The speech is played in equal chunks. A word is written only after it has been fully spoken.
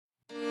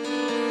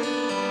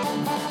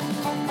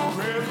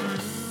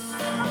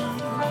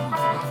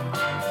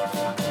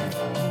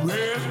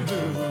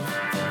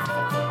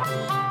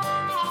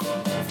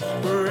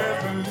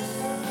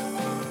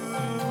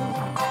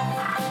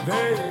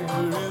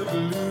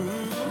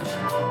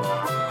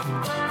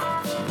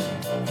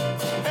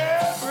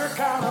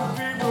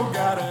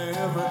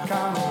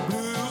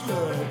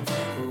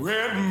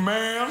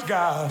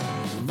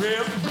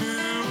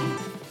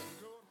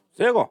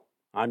Segel.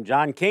 I'm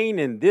John Kane,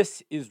 and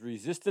this is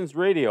Resistance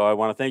Radio. I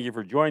want to thank you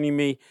for joining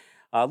me.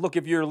 Look,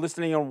 if you're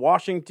listening in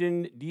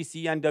Washington,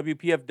 D.C. on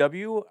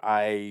WPFW,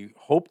 I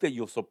hope that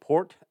you'll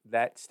support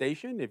that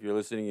station. If you're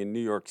listening in New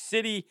York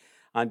City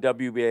on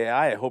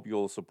WBAI, I hope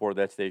you'll support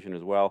that station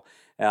as well.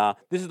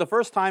 This is the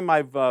first time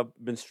I've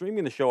been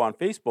streaming the show on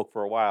Facebook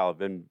for a while. I've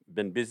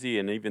been busy,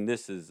 and even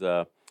this is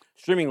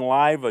streaming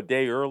live a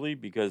day early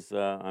because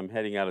I'm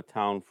heading out of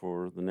town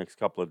for the next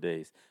couple of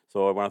days.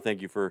 So I want to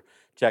thank you for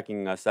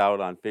checking us out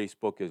on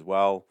Facebook as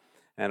well.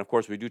 And of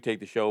course, we do take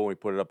the show and we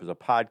put it up as a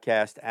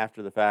podcast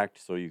after the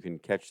fact, so you can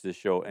catch this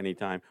show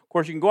anytime. Of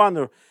course, you can go on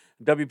the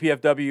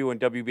WPFW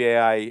and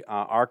WBAI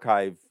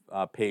archive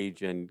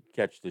page and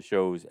catch the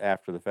shows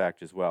after the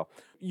fact as well.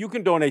 You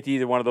can donate to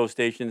either one of those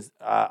stations.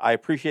 I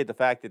appreciate the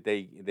fact that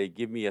they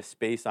give me a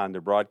space on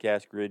their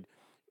broadcast grid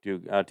to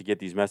get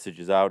these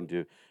messages out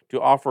and to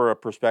offer a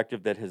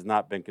perspective that has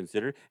not been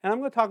considered. And I'm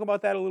going to talk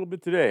about that a little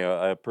bit today,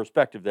 a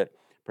perspective that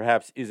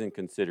perhaps isn't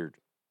considered.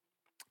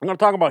 I'm going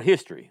to talk about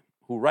history.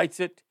 Who writes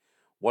it?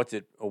 What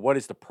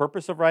is the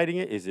purpose of writing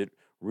it? Is it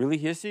really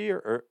history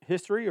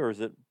or is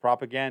it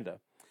propaganda?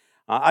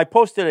 I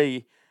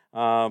posted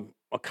a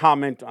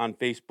comment on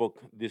Facebook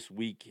this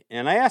week,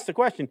 and I asked the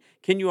question: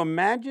 can you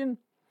imagine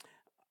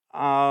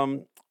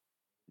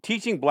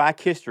teaching Black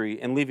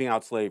history and leaving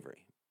out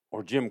slavery,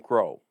 or Jim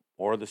Crow,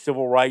 or the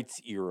Civil Rights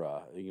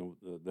era?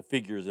 The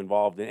figures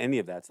involved in any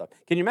of that stuff.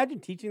 Can you imagine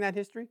teaching that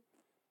history?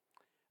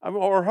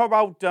 Or how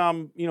about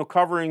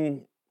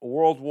covering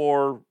World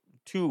War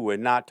II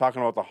and not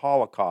talking about the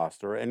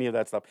Holocaust or any of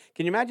that stuff?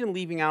 Can you imagine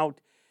leaving out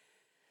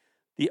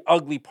the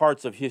ugly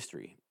parts of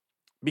history?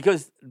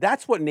 Because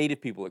that's what Native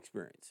people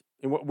experience.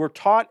 And what we're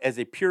taught as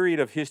a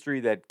period of history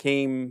that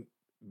came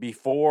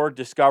before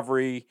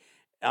discovery,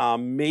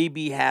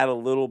 maybe had a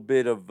little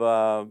bit of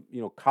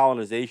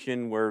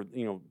colonization, where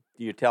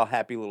you tell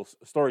happy little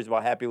stories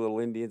about happy little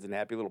Indians and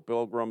happy little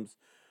pilgrims,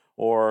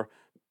 or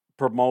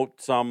promote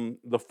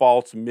the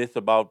false myth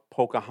about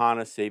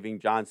Pocahontas saving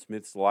John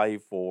Smith's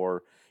life,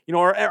 or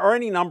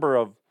any number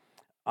of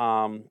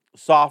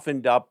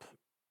softened up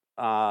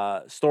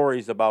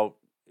stories about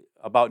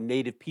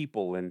Native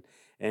people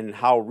and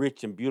how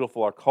rich and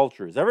beautiful our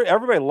culture is.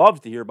 Everybody loves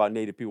to hear about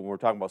Native people when we're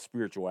talking about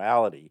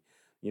spirituality,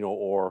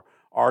 or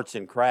arts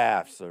and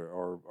crafts,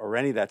 or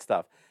any of that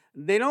stuff.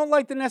 They don't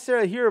like to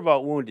necessarily hear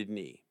about Wounded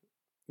Knee,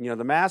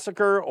 the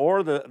massacre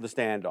or the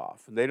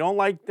standoff. They don't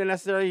like to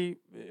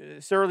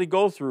necessarily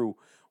go through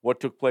what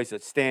took place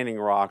at Standing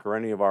Rock or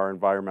any of our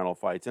environmental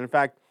fights. And in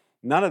fact,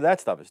 none of that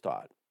stuff is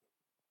taught.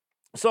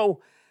 So,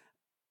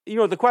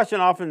 the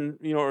question often,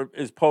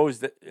 is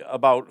posed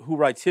about who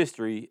writes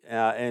history,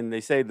 and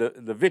they say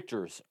the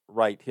victors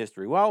write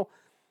history. Well,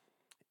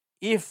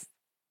 if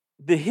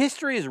the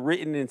history is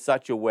written in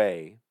such a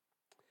way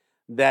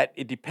that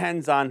it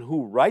depends on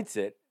who writes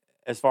it,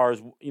 as far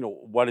as,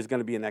 what is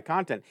going to be in that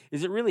content,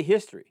 is it really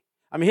history?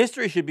 I mean,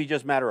 history should be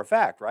just matter of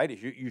fact, right?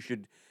 You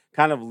should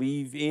kind of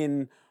leave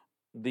in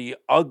the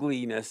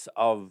ugliness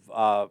of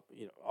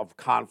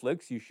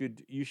conflicts. You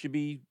should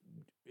be,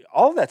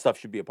 all of that stuff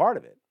should be a part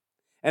of it.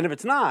 And if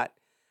it's not,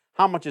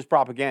 how much is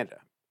propaganda?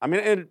 I mean,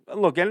 and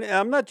look, and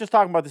I'm not just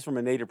talking about this from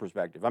a Native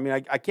perspective. I mean,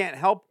 I can't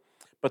help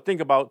but think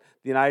about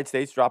the United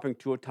States dropping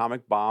 2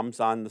 atomic bombs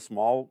on the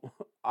small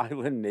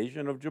island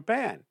nation of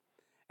Japan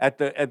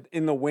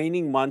in the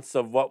waning months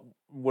of what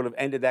would have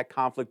ended that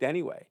conflict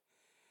anyway.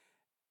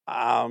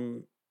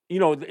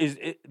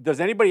 Does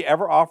anybody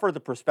ever offer the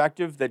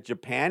perspective that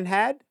Japan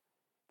had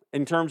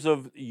in terms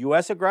of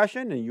U.S.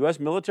 aggression and U.S.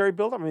 military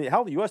buildup? I mean,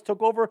 hell, the U.S.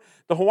 took over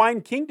the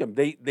Hawaiian Kingdom.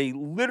 They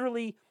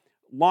literally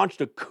launched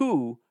a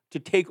coup to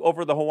take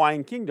over the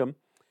Hawaiian Kingdom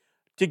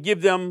to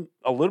give them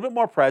a little bit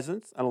more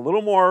presence and a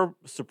little more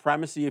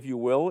supremacy, if you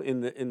will,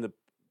 in the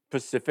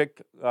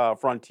Pacific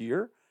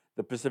frontier,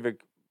 the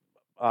Pacific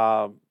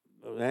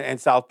and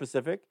South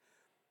Pacific.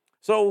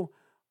 So,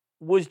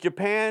 was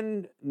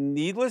Japan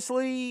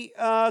needlessly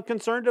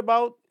concerned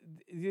about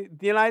the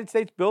United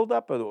States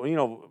buildup,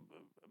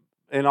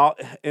 and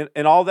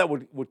all that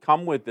would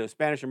come with the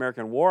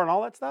Spanish-American War and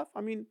all that stuff?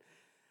 I mean,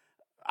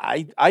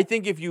 I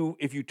think if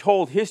you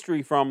told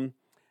history from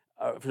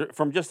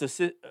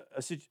just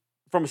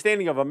from a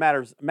standing of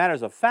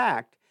matters of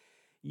fact,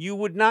 you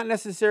would not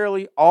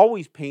necessarily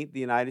always paint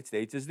the United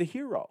States as the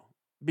hero,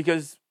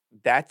 because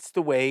that's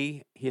the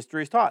way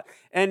history is taught.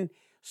 And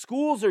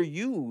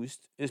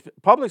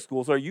public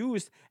schools are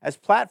used as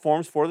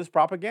platforms for this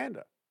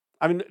propaganda.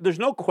 I mean, there's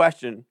no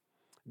question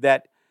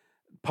that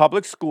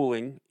public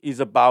schooling is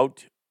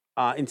about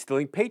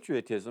instilling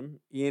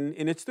patriotism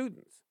in its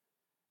students.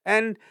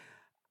 And,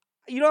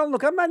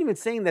 look, I'm not even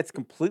saying that's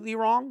completely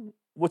wrong.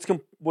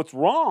 What's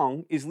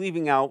wrong is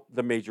leaving out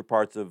the major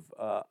parts of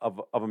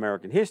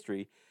American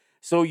history,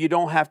 so you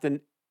don't have to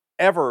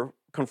ever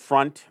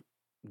confront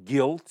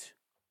guilt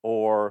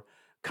or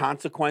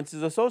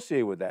consequences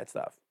associated with that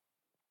stuff.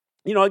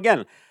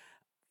 Again,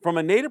 from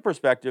a Native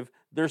perspective,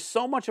 there's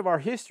so much of our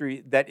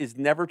history that is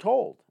never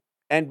told.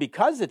 And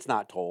because it's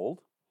not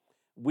told,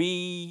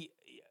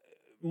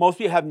 most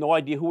people have no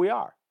idea who we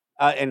are.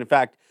 And in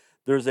fact,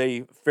 there's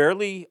a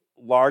fairly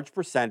large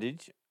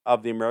percentage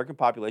of the American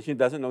population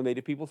that doesn't know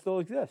Native people still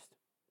exist.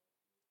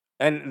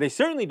 And they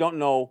certainly don't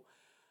know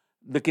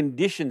the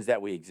conditions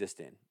that we exist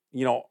in.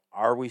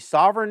 Are we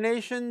sovereign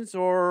nations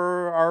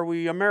or are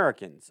we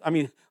Americans? I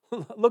mean,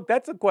 look,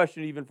 that's a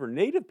question even for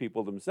Native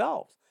people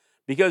themselves,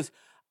 because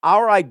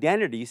our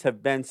identities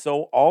have been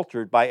so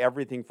altered by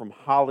everything from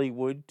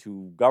Hollywood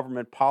to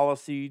government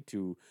policy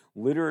to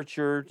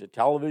literature to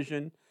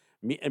television,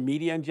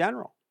 media in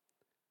general.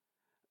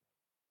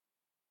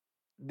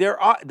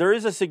 There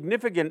is a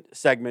significant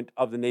segment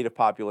of the Native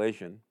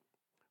population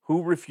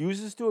who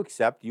refuses to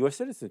accept U.S.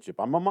 citizenship.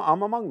 I'm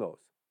among those.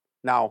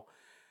 Now,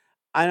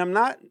 and I'm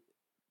not.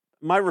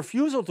 My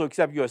refusal to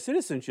accept U.S.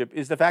 citizenship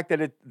is the fact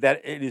that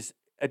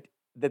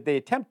that they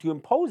attempt to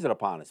impose it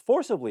upon us,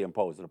 forcibly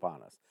impose it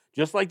upon us,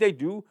 just like they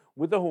do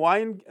with the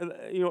Hawaiian,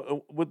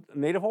 with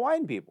Native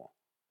Hawaiian people.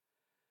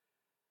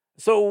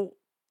 So,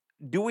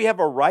 do we have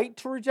a right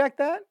to reject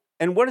that?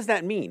 And what does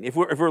that mean? If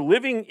we're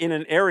living in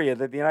an area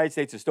that the United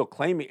States is still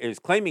claiming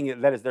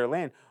that is their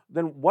land,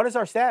 then what is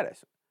our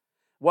status?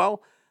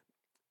 Well,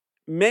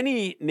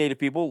 many Native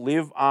people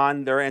live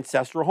on their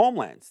ancestral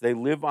homelands. They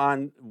live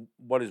on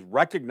what is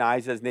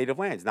recognized as Native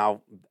lands.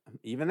 Now,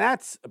 even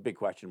that's a big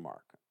question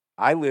mark.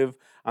 I live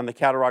on the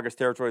Cattaraugus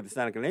territory of the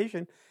Seneca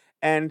Nation,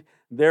 and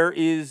there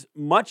is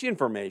much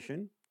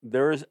information.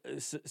 There is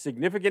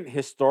significant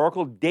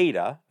historical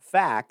data,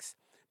 facts,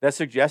 that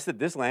suggest that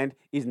this land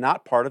is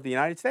not part of the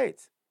United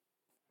States.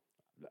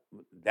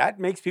 That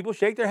makes people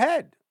shake their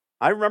head.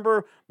 I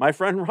remember my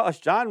friend Ross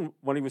John,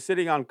 when he was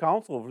sitting on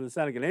council for the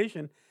Seneca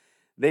Nation,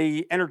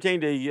 they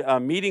entertained a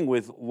meeting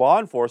with law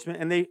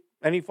enforcement,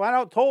 and he flat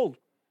out told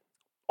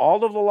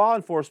all of the law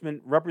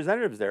enforcement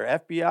representatives there,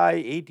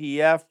 FBI,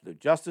 ATF, the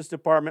Justice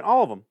Department,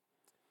 all of them,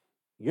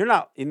 you're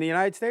not in the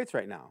United States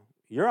right now.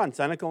 You're on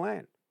Seneca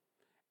land.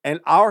 And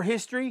our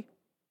history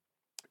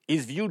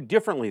is viewed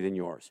differently than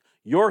yours.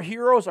 Your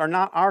heroes are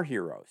not our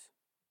heroes.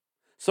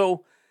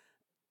 So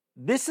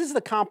this is the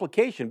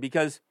complication,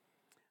 because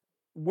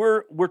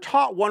we're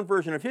taught one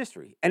version of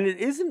history, and it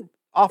isn't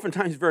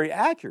oftentimes very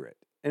accurate.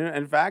 And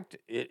in fact,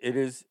 it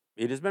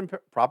has been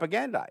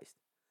propagandized.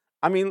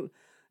 I mean,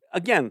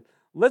 again,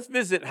 let's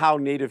visit how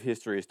Native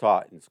history is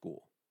taught in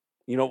school.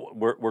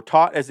 We're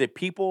taught as a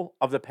people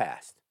of the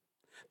past.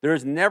 There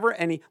is never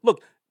any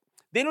look.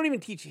 They don't even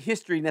teach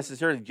history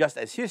necessarily just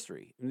as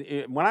history.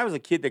 When I was a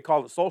kid, they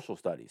called it social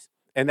studies,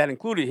 and that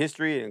included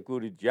history, it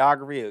included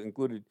geography, it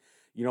included,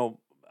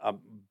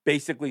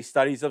 basically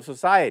studies of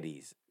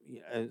societies.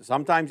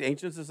 Sometimes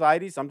ancient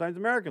societies, sometimes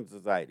American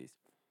societies.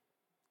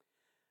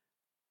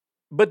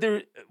 But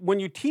when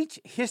you teach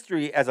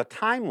history as a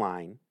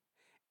timeline,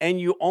 and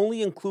you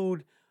only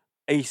include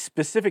a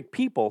specific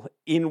people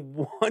in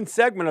one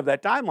segment of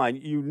that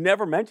timeline, you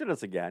never mention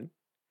us again,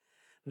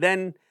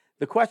 then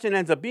the question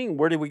ends up being,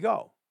 where did we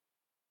go?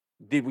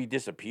 Did we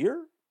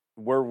disappear?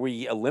 Were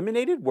we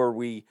eliminated? Were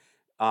we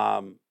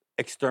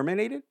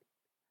exterminated?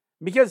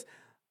 Because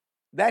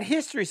that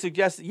history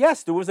suggests,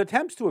 yes, there was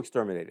attempts to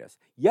exterminate us.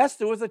 Yes,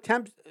 there was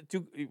attempts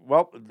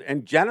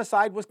and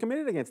genocide was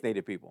committed against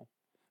Native people.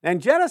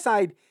 And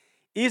genocide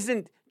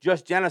isn't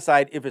just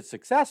genocide if it's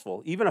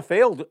successful. Even a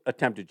failed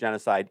attempted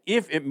genocide,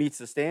 if it meets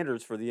the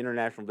standards for the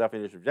international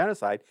definition of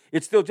genocide,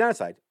 it's still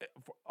genocide,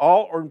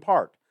 all or in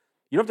part.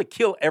 You don't have to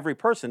kill every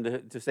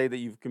person to say that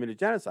you've committed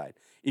genocide.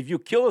 If you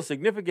kill a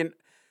significant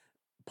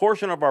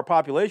portion of our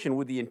population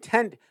with the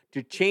intent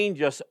to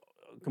change us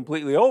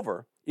completely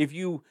over, if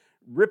you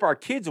rip our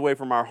kids away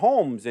from our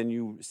homes and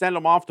you send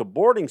them off to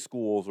boarding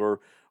schools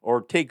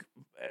or take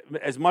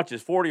as much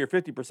as 40 or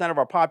 50% of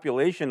our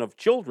population of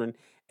children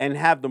and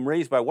have them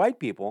raised by white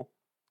people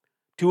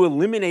to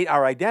eliminate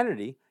our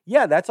identity,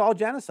 yeah, that's all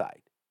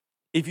genocide.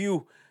 If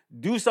you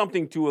do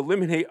something to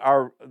eliminate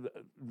our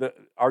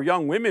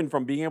young women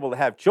from being able to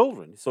have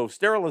children, so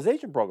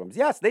sterilization programs,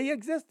 yes, they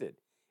existed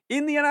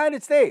in the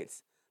United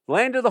States.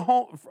 Land of the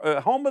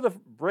home of the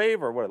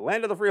brave, or what?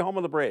 Land of the free, home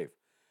of the brave.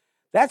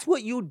 That's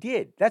what you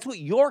did. That's what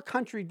your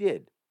country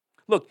did.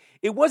 Look,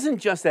 it wasn't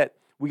just that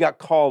we got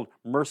called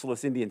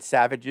merciless Indian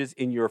savages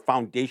in your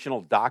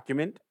foundational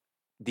document,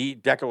 the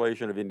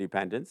Declaration of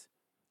Independence.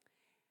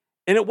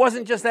 And it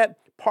wasn't just that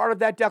part of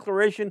that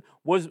declaration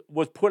was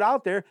put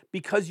out there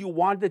because you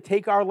wanted to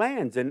take our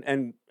lands,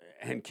 and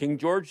King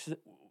George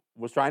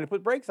was trying to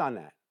put brakes on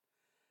that.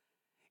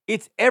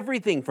 It's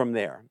everything from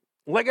there.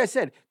 Like I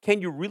said,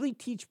 can you really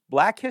teach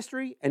black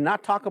history and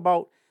not talk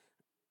about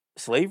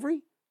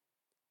slavery?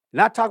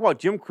 Not talk about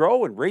Jim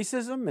Crow and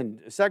racism and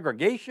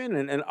segregation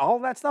and all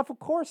that stuff? Of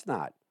course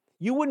not.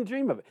 You wouldn't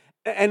dream of it.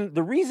 And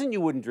the reason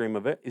you wouldn't dream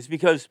of it is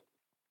because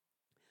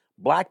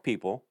black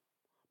people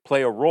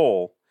play a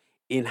role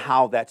in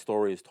how that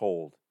story is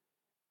told,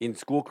 in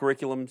school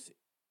curriculums,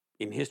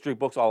 in history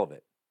books, all of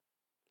it.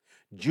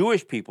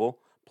 Jewish people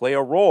play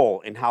a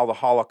role in how the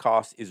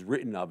Holocaust is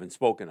written of and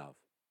spoken of.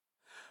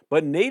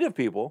 But Native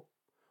people,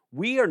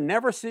 we are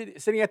never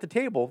sitting at the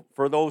table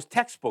for those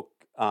textbook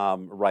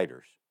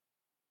writers.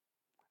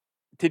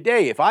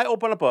 Today, if I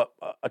open up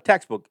a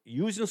textbook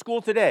used in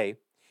school today,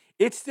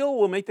 it still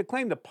will make the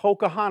claim that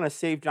Pocahontas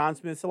saved John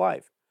Smith's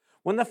life.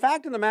 When the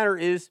fact of the matter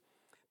is,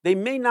 they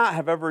may not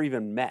have ever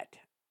even met.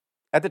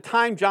 At the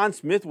time John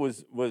Smith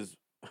was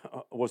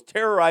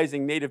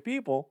terrorizing Native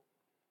people,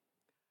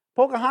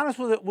 Pocahontas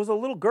was a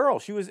little girl.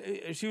 She was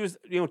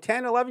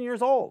 10, 11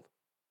 years old.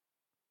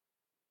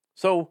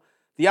 So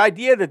the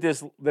idea that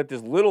this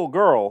little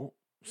girl,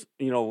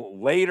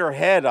 laid her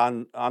head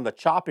on the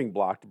chopping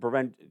block to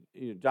prevent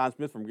John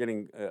Smith from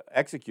getting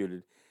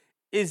executed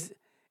is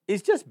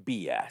just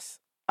BS.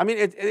 I mean,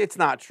 it's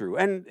not true.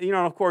 And,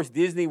 of course,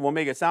 Disney will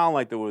make it sound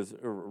like there was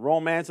a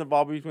romance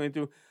involved between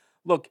the two.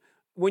 Look,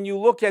 when you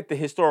look at the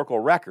historical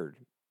record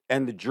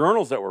and the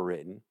journals that were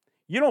written,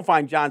 you don't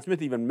find John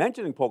Smith even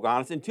mentioning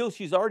Pocahontas until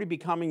she's already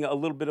becoming a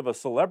little bit of a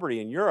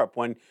celebrity in Europe,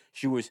 when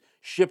she was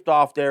shipped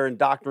off there,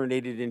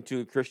 indoctrinated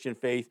into Christian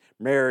faith,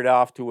 married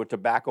off to a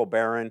tobacco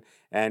baron,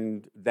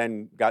 and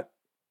then got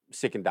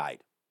sick and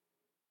died.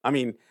 I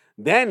mean,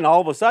 then all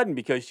of a sudden,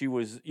 because she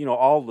was,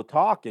 all the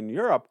talk in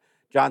Europe,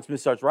 John Smith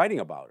starts writing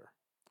about her.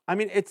 I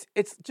mean, it's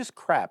just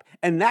crap.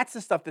 And that's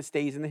the stuff that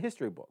stays in the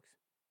history books.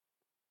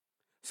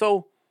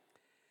 So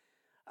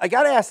I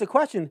got to ask the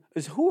question,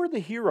 is who are the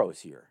heroes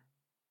here?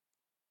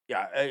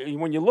 Yeah,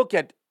 when you look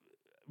at,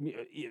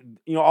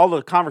 all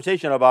the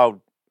conversation about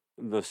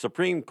the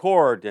Supreme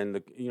Court and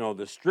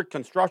the strict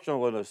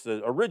constructionalists,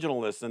 the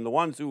originalists, and the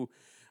ones who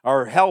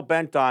are hell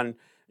bent on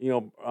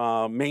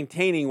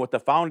maintaining what the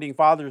founding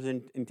fathers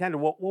intended.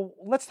 Well,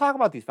 let's talk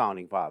about these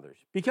founding fathers,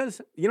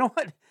 because you know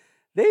what,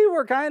 they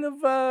were kind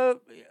of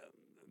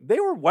they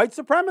were white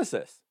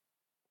supremacists.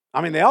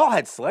 I mean, they all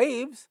had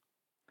slaves.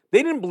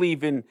 They didn't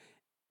believe in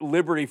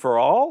liberty for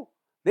all.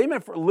 They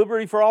meant for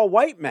liberty for all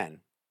white men.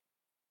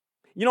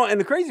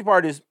 And the crazy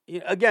part is,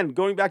 again,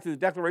 going back to the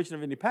Declaration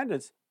of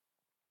Independence,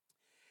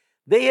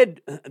 they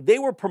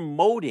were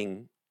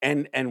promoting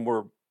and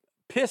were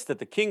pissed that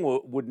the king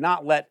would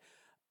not let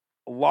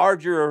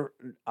larger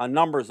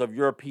numbers of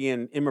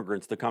European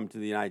immigrants to come to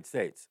the United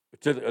States,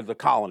 to the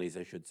colonies,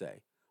 I should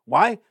say.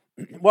 Why?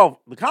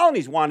 Well, the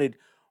colonies wanted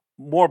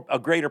a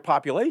greater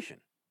population,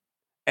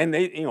 and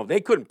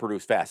they couldn't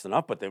produce fast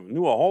enough, but they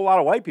knew a whole lot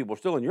of white people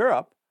still in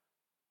Europe,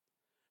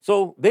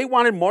 so they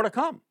wanted more to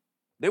come.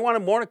 They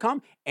wanted more to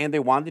come, and they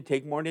wanted to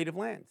take more native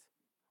lands.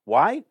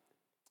 Why?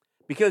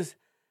 Because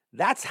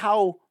that's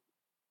how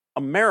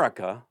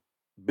America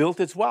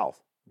built its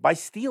wealth, by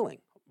stealing,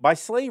 by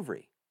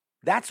slavery.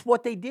 That's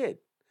what they did.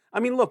 I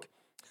mean, look,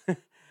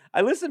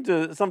 I listen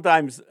to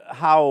sometimes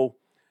how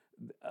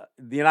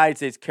the United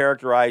States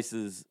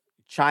characterizes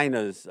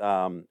China's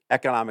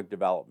economic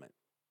development,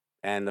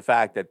 and the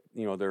fact that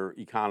their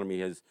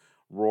economy has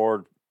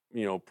roared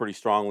pretty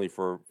strongly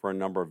for a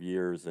number of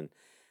years, and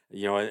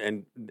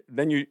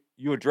then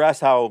you address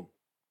how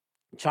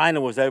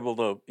China was able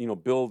to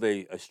build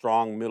a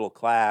strong middle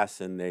class,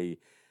 and they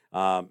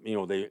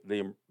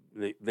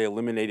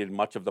eliminated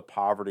much of the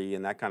poverty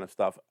and that kind of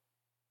stuff.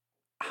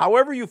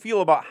 However you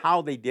feel about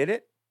how they did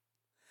it,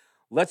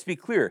 let's be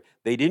clear: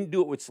 they didn't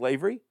do it with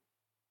slavery,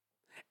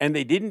 and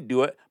they didn't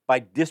do it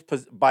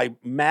by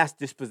mass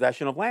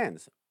dispossession of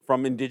lands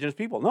from indigenous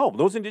people. No,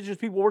 those indigenous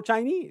people were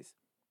Chinese.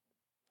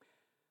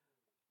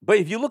 But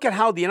if you look at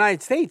how the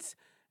United States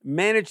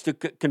managed to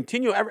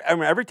continue,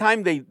 every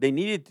time they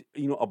needed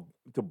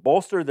to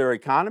bolster their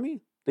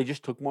economy, they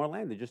just took more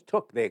land.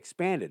 They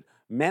expanded.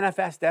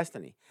 Manifest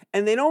destiny.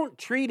 And they don't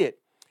treat it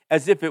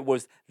as if it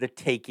was the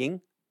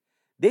taking.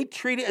 They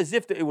treat it as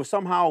if it was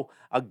somehow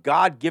a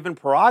God-given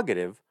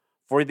prerogative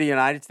for the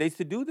United States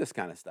to do this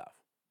kind of stuff.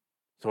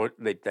 So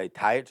they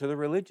tie it to the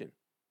religion.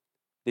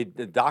 The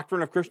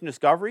doctrine of Christian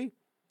discovery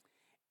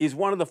is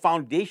one of the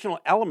foundational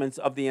elements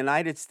of the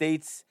United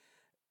States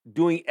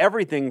doing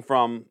everything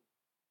from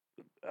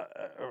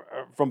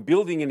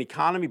building an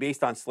economy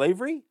based on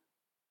slavery,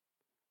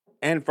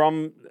 and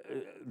from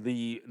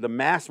the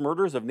mass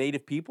murders of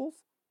native peoples,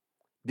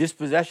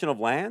 dispossession of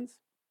lands,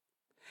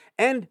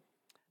 and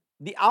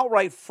the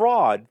outright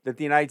fraud that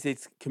the United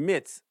States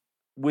commits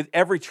with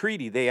every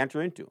treaty they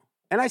enter into.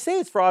 And I say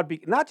it's fraud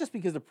not just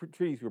because the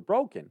treaties were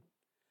broken.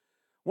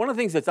 One of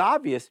the things that's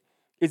obvious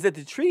is that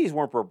the treaties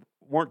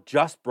weren't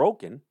just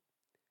broken.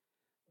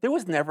 There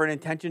was never an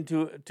intention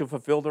to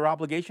fulfill their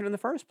obligation in the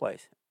first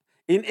place.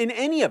 In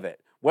any of it,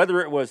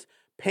 whether it was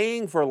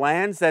paying for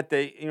lands that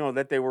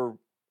they were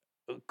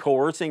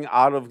coercing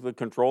out of the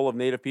control of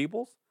native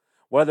peoples,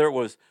 whether it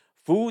was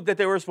food that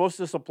they were supposed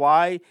to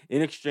supply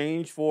in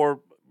exchange for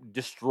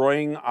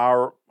destroying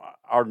our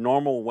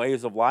normal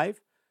ways of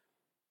life,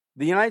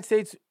 the United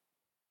States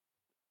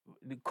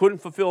couldn't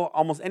fulfill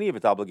almost any of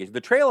its obligations.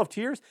 The Trail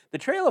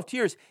of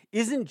Tears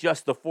isn't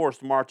just the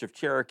forced march of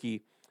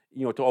Cherokee,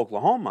 to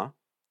Oklahoma.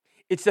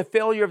 It's the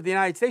failure of the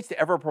United States to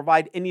ever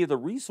provide any of the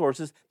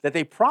resources that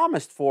they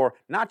promised for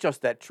not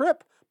just that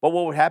trip, but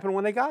what would happen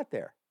when they got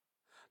there.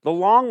 The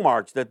Long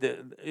March that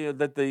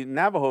the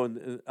Navajo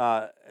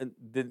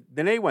the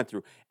Dene went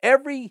through.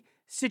 Every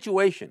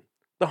situation,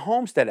 the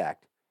Homestead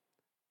Act,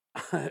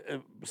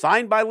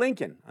 signed by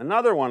Lincoln,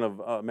 another one of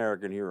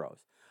American heroes.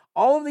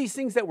 All of these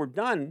things that were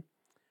done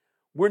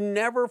were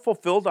never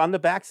fulfilled on the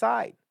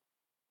backside.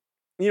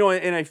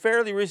 In a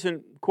fairly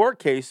recent court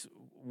case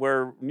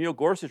where Neil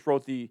Gorsuch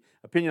wrote the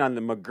opinion on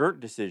the McGirt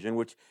decision,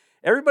 which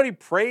everybody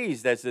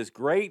praised as this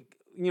great,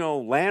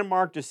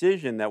 landmark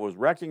decision that was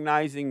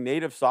recognizing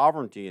native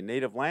sovereignty and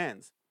native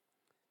lands.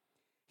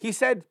 He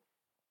said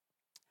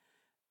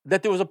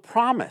that there was a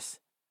promise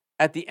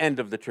at the end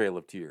of the Trail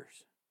of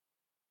Tears.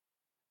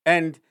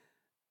 And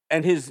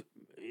his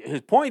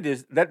point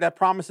is that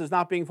promise is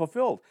not being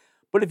fulfilled.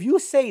 But if you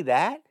say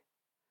that,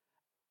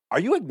 are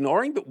you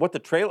ignoring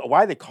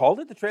why they called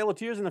it the Trail of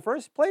Tears in the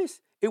first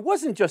place? It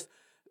wasn't just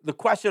the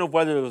question of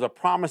whether there was a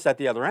promise at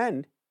the other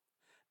end.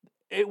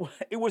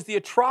 It was the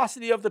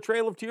atrocity of the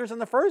Trail of Tears in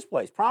the first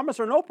place. Promise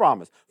or no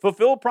promise.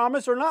 Fulfilled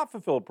promise or not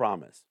fulfilled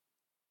promise.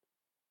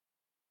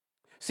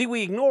 See,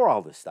 we ignore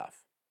all this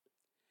stuff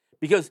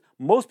because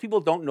most people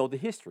don't know the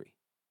history.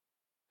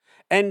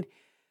 And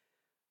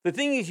the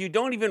thing is, you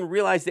don't even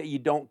realize that you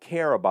don't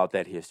care about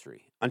that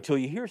history until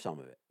you hear some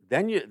of it.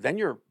 Then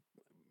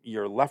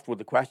you're left with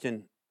the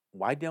question,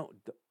 why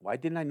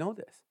didn't I know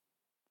this?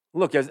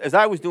 Look, as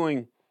I was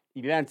doing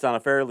events on a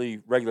fairly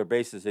regular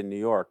basis in New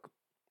York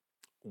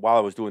while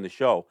I was doing the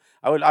show,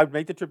 I'd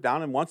make the trip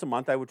down, and once a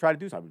month I would try to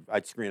do something.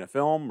 I'd screen a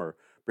film or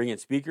bring in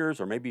speakers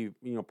or maybe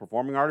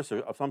performing artists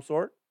of some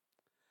sort.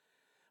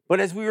 But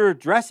as we were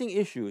addressing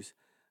issues,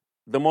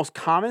 the most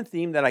common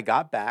theme that I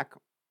got back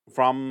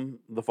from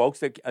the folks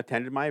that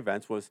attended my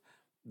events was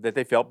that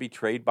they felt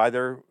betrayed by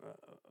their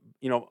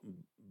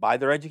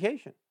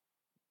education.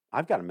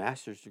 I've got a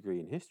master's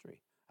degree in history.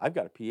 I've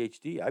got a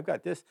PhD. I've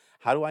got this.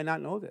 How do I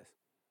not know this?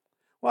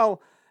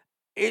 Well,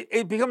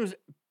 it becomes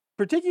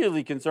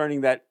particularly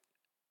concerning that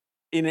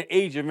in an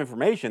age of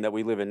information that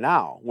we live in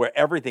now, where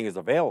everything is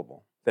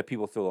available, that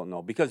people still don't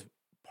know. Because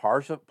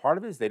part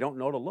of it is they don't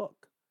know to look.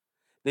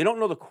 They don't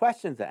know the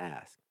questions to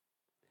ask.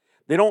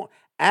 They don't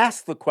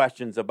ask the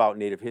questions about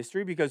Native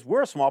history because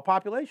we're a small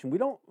population. We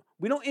don't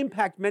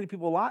impact many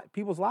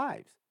people's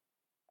lives.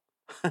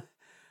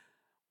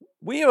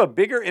 We have a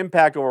bigger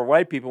impact over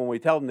white people when we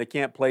tell them they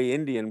can't play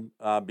Indian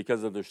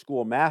because of their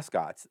school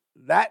mascots.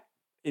 That,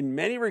 in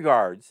many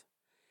regards,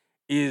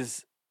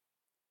 is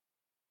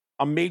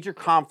a major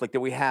conflict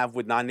that we have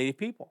with non-Native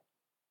people.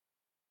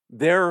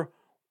 Their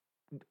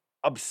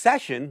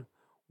obsession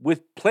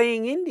with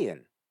playing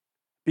Indian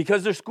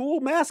because their school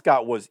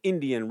mascot was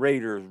Indian,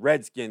 Raiders,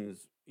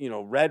 Redskins,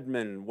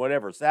 Redmen,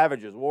 whatever,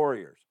 Savages,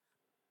 Warriors.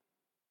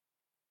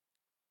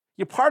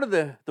 Part of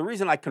the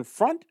reason I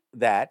confront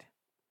that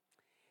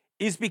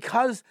is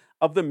because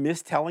of the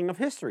mistelling of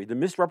history, the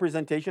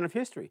misrepresentation of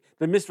history,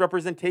 the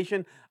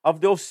misrepresentation of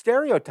those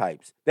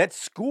stereotypes that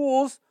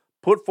schools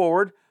put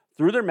forward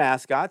through their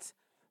mascots,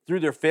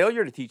 through their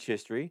failure to teach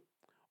history,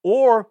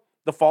 or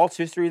the false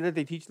history that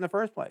they teach in the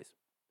first place.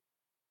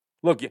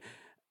 Look,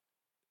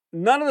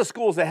 none of the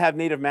schools that have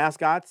Native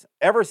mascots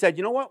ever said,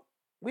 you know what,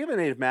 we have a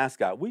Native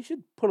mascot. We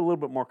should put a little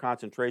bit more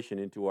concentration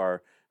into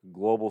our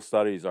global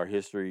studies, our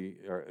history,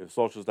 our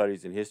social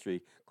studies and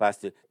history class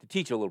to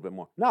teach a little bit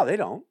more. No, they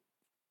don't.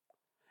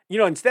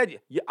 Instead,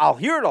 I'll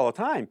hear it all the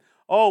time.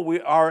 Oh,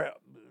 our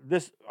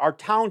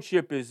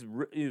township is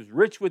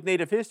rich with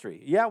Native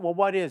history. Yeah, well,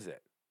 what is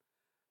it?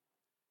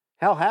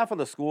 Hell, half of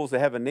the schools that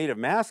have a Native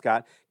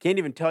mascot can't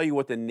even tell you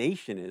what the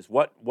nation is,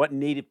 what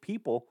Native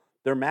people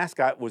their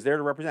mascot was there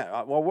to represent.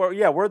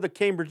 We're the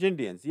Cambridge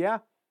Indians. Yeah?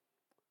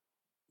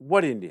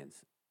 What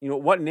Indians?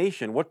 What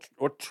nation,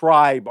 what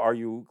tribe are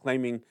you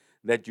claiming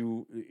that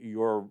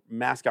your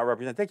mascot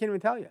represents? They can't even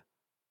tell you.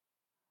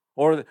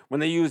 Or when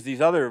they use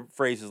these other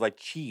phrases like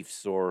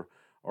chiefs or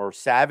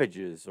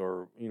savages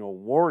or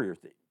warriors,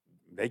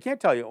 they can't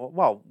tell you.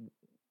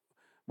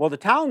 Well, the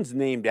town's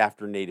named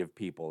after Native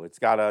people. It's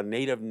got a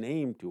Native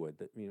name to it.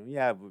 That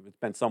it's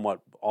been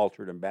somewhat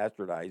altered and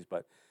bastardized,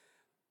 but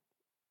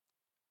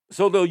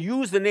so they'll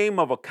use the name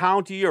of a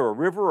county or a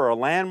river or a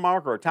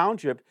landmark or a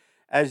township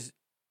as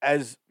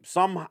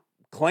some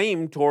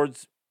claim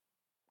towards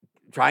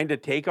trying to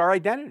take our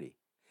identity.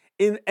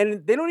 And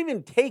they don't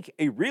even take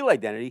a real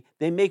identity,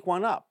 they make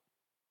one up.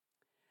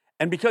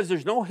 And because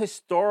there's no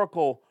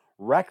historical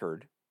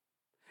record,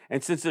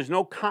 and since there's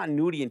no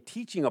continuity in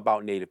teaching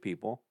about Native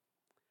people,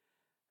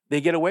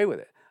 they get away with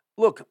it.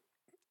 Look,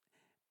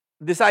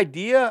 this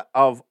idea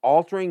of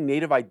altering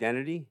Native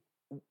identity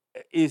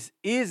is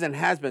and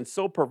has been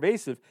so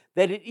pervasive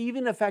that it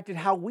even affected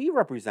how we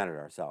represented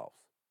ourselves.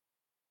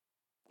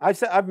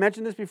 I've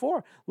mentioned this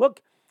before.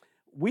 Look,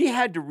 we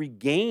had to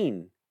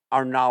regain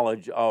our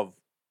knowledge of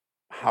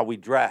how we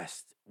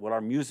dressed, what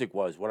our music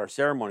was, what our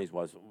ceremonies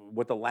was,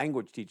 what the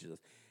language teaches us.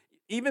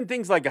 Even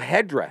things like a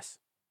headdress.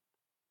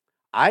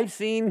 I've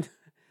seen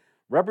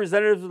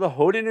representatives of the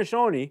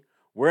Haudenosaunee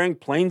wearing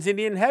Plains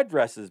Indian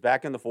headdresses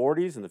back in the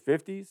 40s and the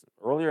 50s,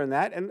 earlier than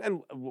that,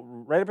 and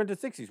right up into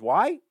the 60s.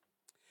 Why?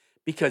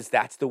 Because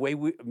that's the way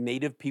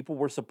Native people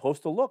were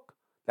supposed to look.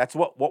 That's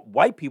what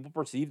white people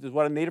perceived as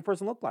what a Native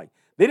person looked like.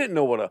 They didn't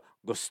know what a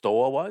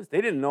Gostoa was.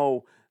 They didn't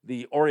know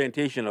the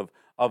orientation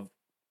of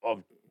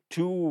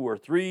 2 or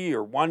 3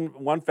 or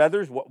one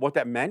feathers, what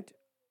that meant.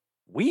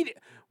 We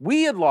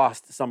had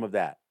lost some of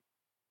that.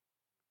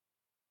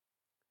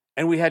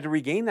 And we had to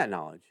regain that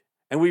knowledge.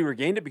 And we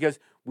regained it because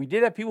we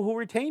did have people who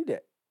retained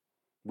it.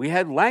 We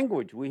had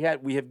language. We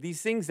have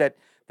these things that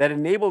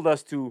enabled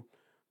us to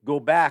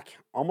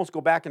almost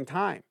go back in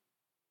time.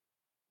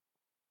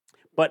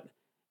 But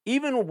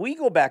even when we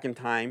go back in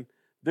time,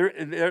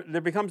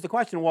 there becomes the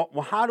question, well,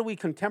 how do we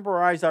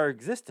contemporize our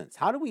existence?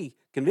 How do we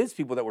convince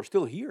people that we're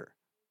still here?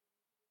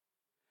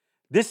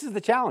 This is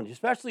the challenge,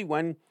 especially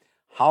when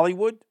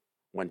Hollywood,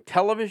 when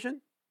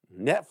television,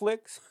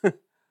 Netflix,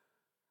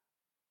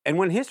 and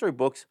when history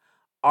books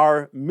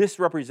are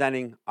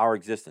misrepresenting our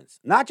existence.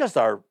 Not just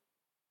our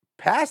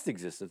past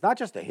existence, not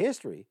just the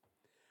history,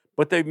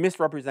 but they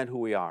misrepresent who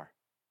we are.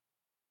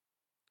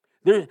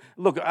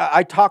 Look,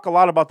 I talk a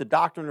lot about the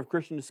doctrine of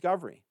Christian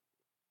discovery.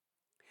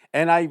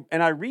 And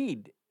I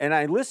read and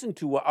I listen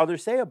to what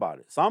others say about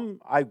it.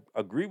 Some I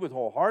agree with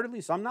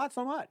wholeheartedly, some not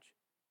so much.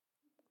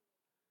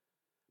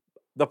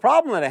 The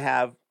problem that I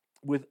have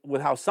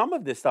with how some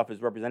of this stuff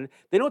is represented,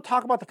 they don't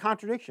talk about the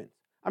contradictions.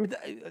 I mean,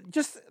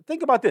 just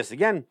think about this.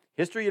 Again,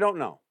 history you don't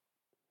know.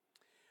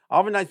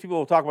 Oftentimes people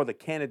will talk about the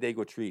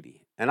Canandaigua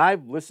Treaty. And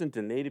I've listened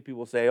to Native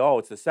people say, oh,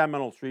 it's the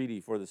seminal treaty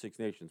for the Six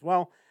Nations.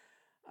 Well,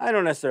 I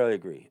don't necessarily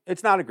agree.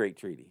 It's not a great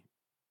treaty.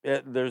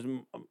 There's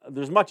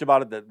much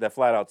about it that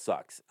flat out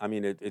sucks. I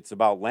mean, it's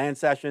about land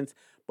cessions.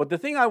 But the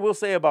thing I will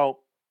say about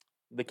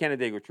the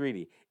Canandaigua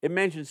Treaty, it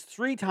mentions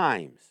 3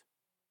 times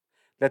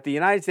that the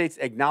United States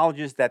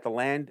acknowledges that the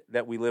land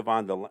that we live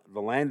on,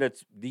 the land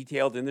that's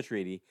detailed in the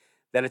treaty,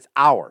 that it's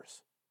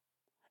ours.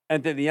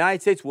 And that the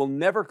United States will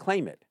never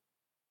claim it.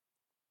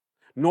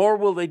 Nor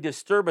will they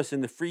disturb us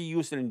in the free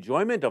use and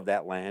enjoyment of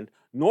that land,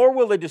 nor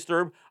will they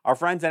disturb our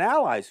friends and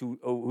allies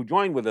who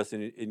join with us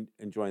in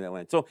enjoying that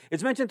land. So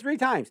it's mentioned 3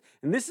 times.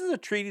 And this is a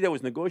treaty that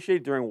was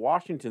negotiated during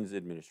Washington's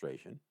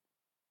administration.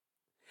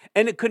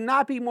 And it could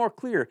not be more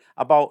clear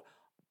about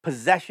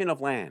possession of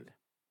land.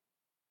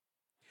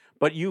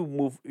 But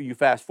you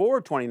fast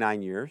forward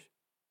 29 years,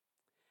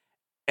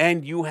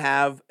 and you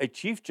have a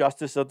Chief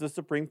Justice of the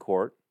Supreme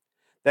Court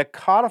that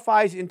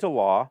codifies into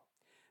law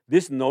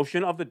this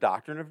notion of the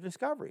doctrine of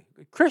discovery,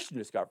 Christian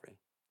discovery,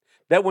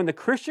 that when the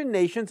Christian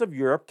nations of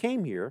Europe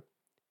came here,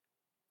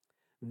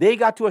 they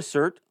got to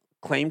assert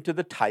claim to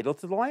the title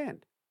to the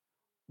land.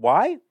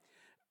 Why?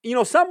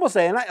 Some will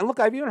say, and look,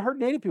 I've even heard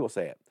Native people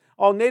say it.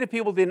 Oh, Native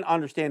people didn't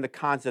understand the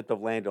concept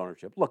of land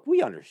ownership. Look,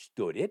 we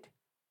understood it.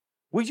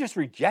 We just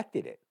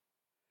rejected it.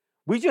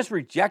 We just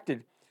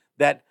rejected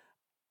that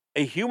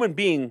a human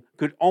being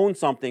could own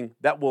something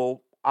that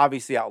will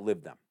obviously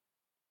outlive them.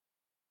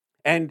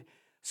 And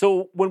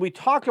so when we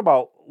talk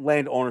about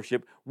land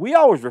ownership, we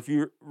always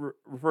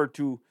refer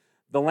to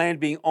the land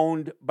being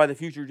owned by the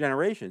future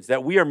generations,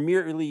 that we are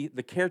merely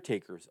the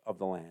caretakers of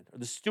the land, or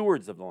the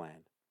stewards of the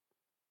land.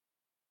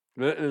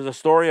 There's a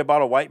story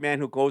about a white man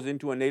who goes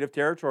into a native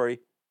territory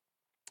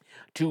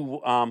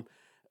to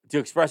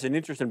express an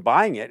interest in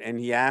buying it, and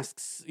he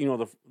asks,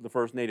 the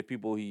first native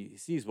people he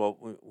sees, well,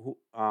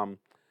 who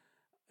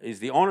is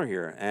the owner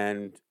here?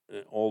 And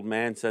the old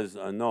man says,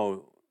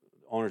 no,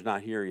 the owner's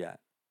not here yet.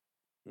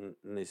 And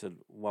they said,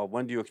 well,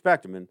 when do you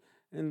expect him?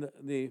 And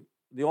the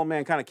old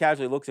man kind of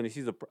casually looks and he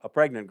sees a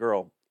pregnant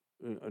girl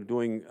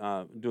doing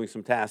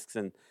some tasks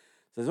and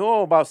says,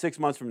 oh, about 6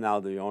 months from now,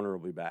 the owner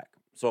will be back.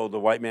 So the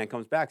white man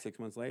comes back 6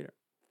 months later.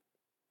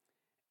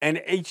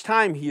 And each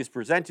time he is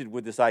presented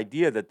with this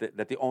idea that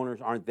the owners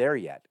aren't there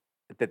yet,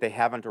 that they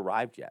haven't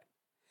arrived yet.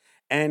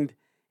 And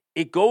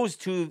it goes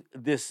to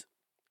this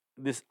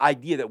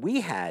idea that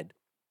we had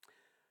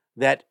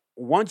that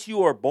once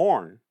you are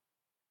born,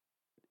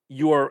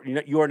 you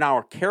are now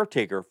a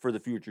caretaker for the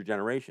future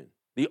generation.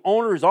 The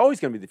owner is always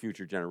going to be the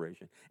future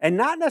generation, and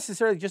not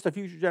necessarily just a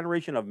future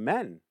generation of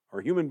men or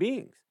human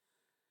beings.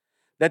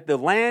 That the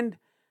land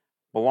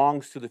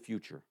belongs to the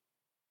future,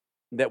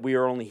 that we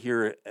are only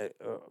here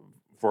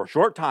for a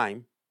short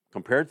time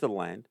compared to the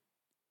land.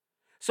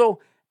 So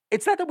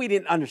it's not that we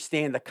didn't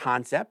understand the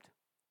concept.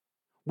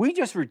 We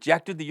just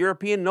rejected the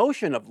European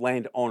notion of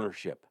land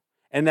ownership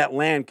and that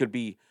land could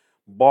be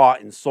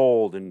bought and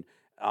sold. And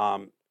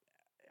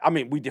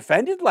we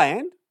defended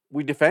land,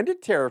 we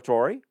defended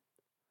territory,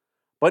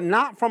 but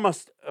not from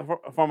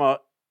a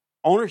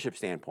ownership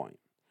standpoint.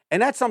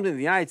 And that's something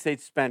the United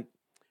States spent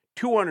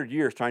 200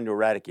 years trying to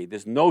eradicate,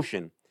 this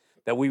notion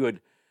that we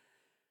would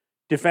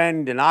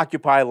defend and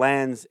occupy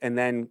lands and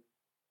then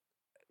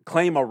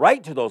claim a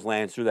right to those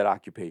lands through that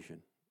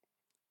occupation.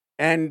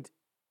 And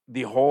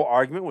the whole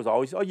argument was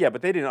always, oh yeah,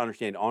 but they didn't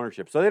understand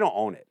ownership, so they don't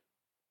own it.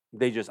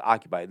 They just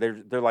occupy it.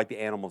 They're like the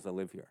animals that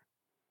live here.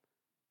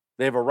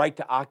 They have a right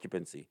to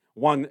occupancy.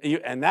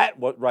 And that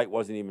right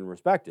wasn't even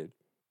respected.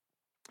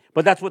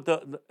 But that's what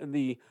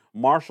the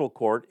Marshall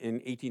Court in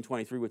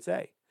 1823 would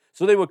say.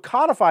 So they would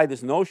codify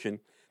this notion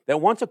that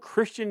once a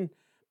Christian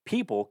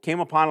people came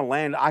upon a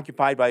land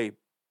occupied by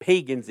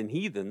pagans and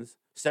heathens,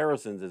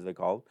 Saracens as they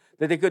called,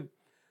 that they could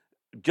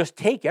just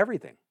take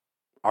everything.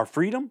 Our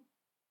freedom,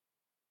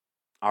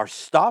 our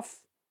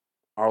stuff,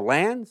 our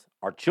lands,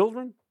 our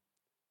children.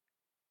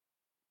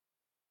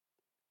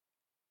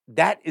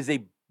 That is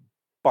a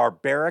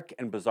barbaric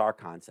and bizarre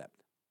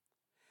concept.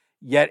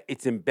 Yet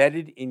it's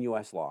embedded in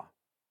U.S. law.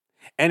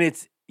 And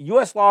it's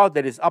U.S. law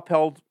that is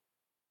upheld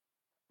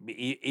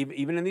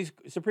even in these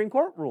Supreme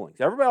Court rulings.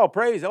 Everybody will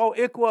praise,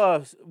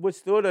 ICWA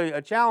withstood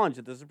a challenge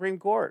at the Supreme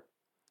Court.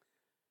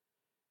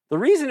 The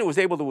reason it was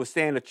able to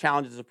withstand a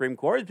challenge at the Supreme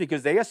Court is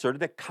because they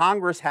asserted that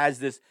Congress has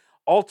this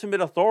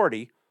ultimate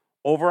authority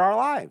over our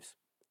lives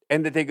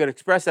and that they could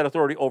express that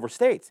authority over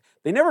states.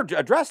 They never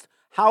addressed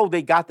how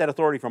they got that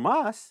authority from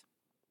us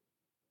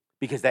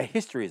because that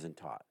history isn't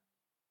taught.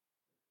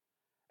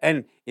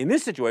 And in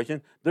this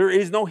situation, there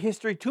is no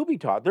history to be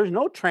taught. There's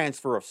no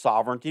transfer of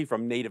sovereignty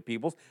from Native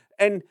peoples.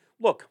 And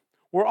look,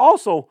 we're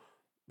also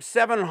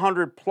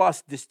 700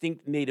 plus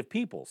distinct Native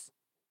peoples.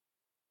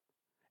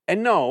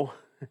 And no,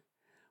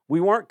 we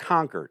weren't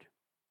conquered.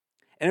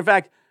 And in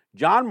fact,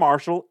 John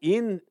Marshall,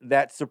 in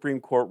that Supreme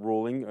Court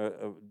ruling,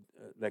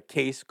 that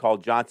case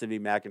called Johnson v.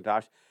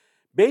 McIntosh,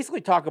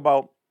 basically talk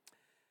about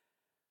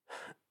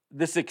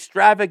this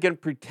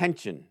extravagant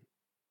pretension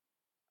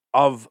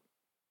of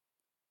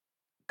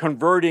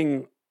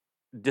converting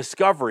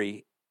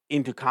discovery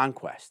into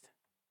conquest.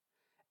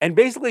 And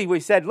basically we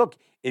said, look,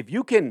 if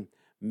you can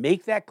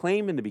make that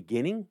claim in the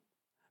beginning,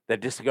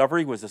 that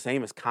discovery was the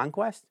same as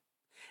conquest,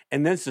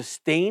 and then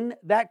sustain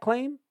that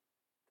claim,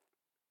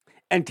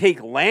 and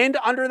take land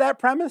under that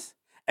premise,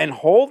 and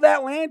hold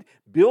that land,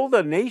 build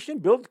a nation,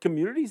 build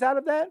communities out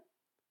of that,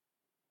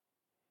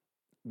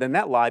 then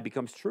that lie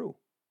becomes true.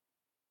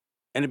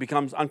 And it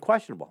becomes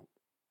unquestionable.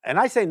 And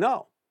I say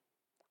no.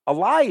 A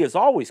lie is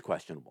always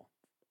questionable.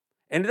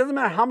 And it doesn't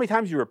matter how many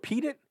times you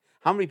repeat it,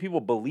 how many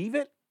people believe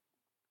it.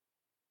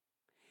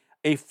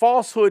 A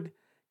falsehood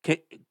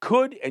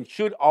could and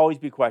should always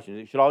be questioned.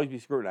 It should always be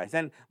scrutinized.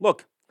 And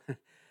look,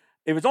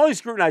 if it's only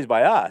scrutinized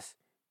by us,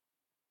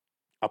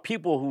 a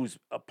people whose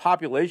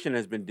population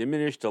has been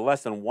diminished to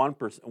less than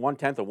 1%,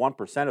 1/10 of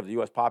 1% of the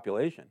U.S.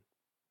 population,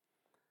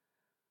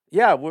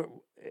 yeah,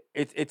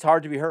 it's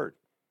hard to be heard.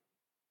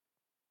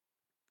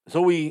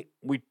 So we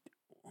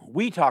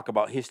talk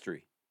about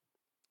history,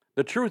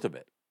 the truth of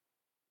it.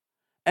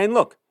 And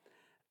look,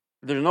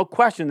 there's no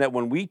question that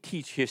when we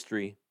teach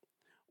history,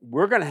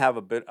 we're going to have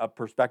a bit of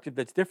perspective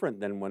that's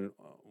different than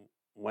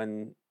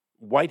when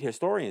white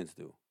historians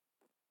do.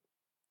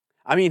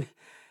 I mean,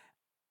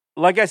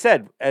 like I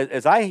said,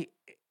 as I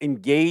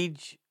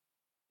engage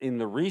in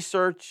the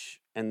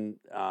research and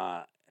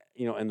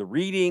and the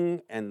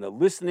reading and the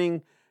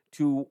listening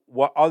to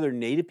what other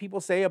Native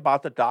people say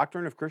about the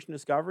doctrine of Christian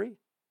discovery,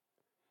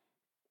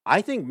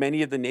 I think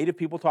many of the Native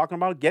people talking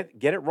about it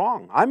get it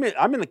wrong. I'm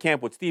in the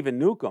camp with Stephen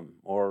Newcomb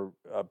or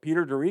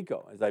Peter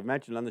DeRico, as I've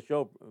mentioned on the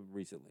show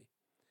recently.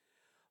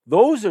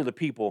 Those are the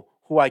people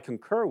who I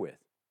concur with.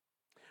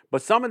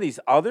 But some of these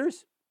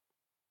others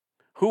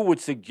who would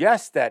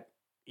suggest that,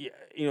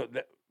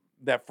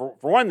 that for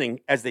one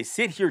thing, as they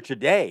sit here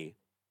today,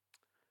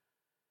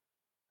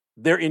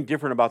 they're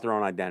indifferent about their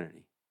own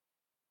identity.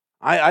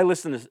 I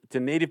listen to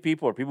Native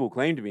people or people who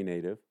claim to be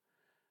Native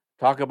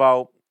talk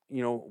about,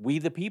 we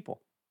the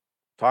people.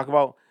 Talk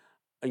about,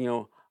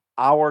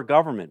 our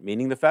government,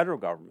 meaning the federal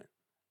government.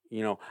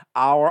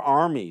 Our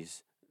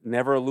armies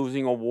never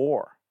losing a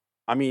war.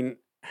 I mean,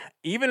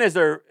 even as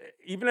they're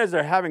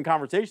having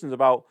conversations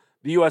about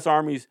the U.S.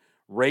 Army's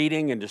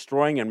raiding and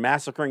destroying and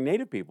massacring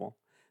Native people,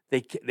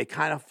 they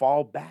kind of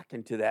fall back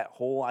into that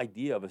whole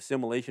idea of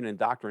assimilation and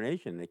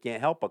indoctrination. They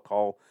can't help but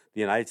call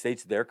the United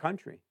States their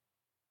country.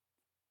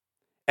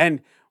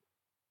 And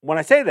when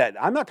I say that,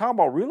 I'm not talking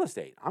about real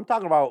estate. I'm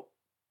talking about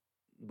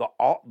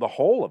the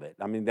whole of it.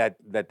 I mean,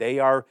 that they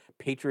are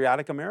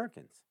patriotic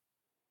Americans.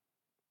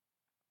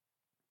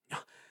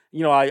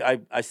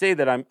 I say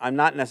that I'm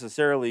not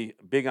necessarily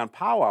big on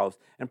powwows,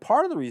 and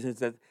part of the reason is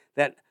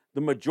that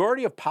the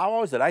majority of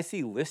powwows that I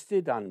see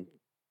listed on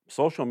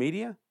social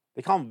media,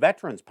 they call them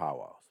veterans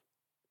powwows.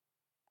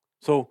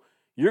 So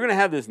you're going to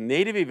have this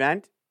Native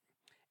event,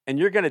 and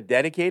you're going to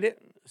dedicate it.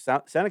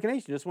 Seneca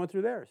Nation just went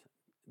through theirs.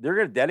 They're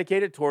going to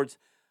dedicate it towards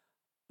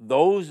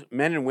those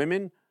men and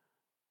women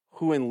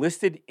who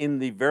enlisted in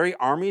the very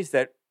armies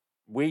that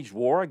waged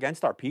war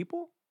against our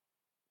people.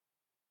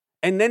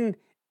 And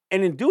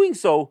in doing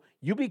so,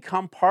 you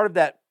become part of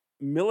that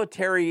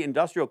military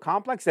industrial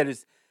complex that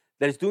is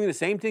doing the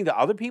same thing to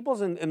other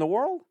peoples in the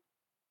world.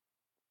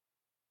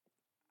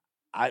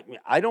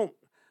 I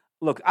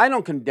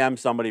don't condemn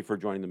somebody for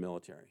joining the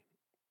military.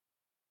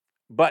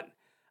 But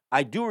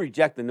I do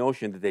reject the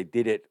notion that they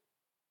did it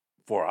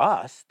for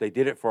us. They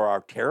did it for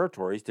our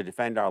territories to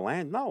defend our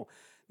land. No,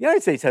 the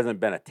United States hasn't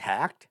been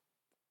attacked.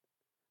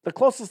 The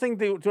closest thing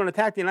to an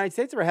attack the United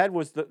States ever had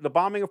was the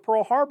bombing of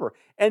Pearl Harbor.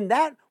 And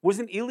that was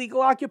an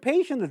illegal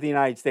occupation that the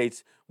United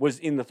States was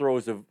in the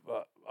throes of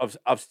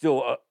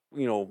still,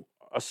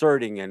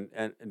 asserting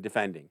and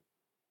defending.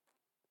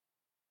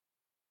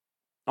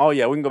 Oh,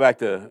 yeah, we can go back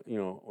to, the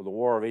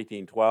War of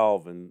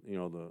 1812 and,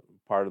 the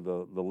part of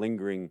the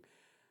lingering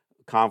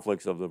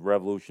conflicts of the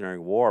Revolutionary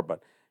War.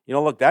 But,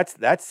 look, that's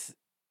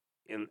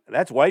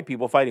white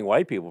people fighting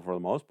white people for the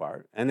most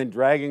part, and then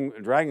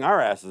dragging our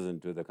asses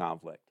into the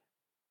conflict.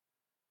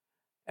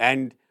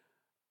 And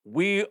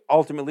we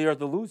ultimately are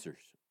the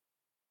losers.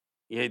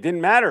 It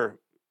didn't matter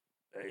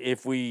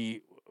if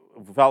we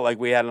felt like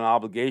we had an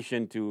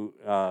obligation to,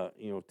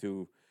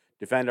 to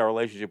defend our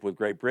relationship with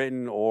Great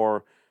Britain,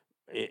 or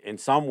in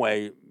some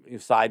way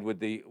side with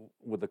the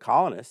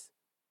colonists,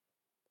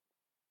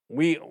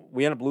 we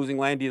end up losing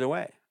land either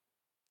way.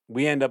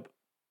 We end up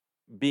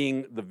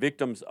being the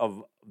victims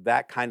of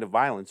that kind of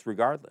violence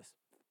regardless.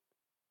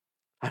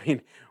 I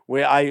mean,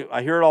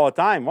 I hear it all the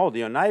time. Oh,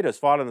 the Oneidas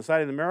fought on the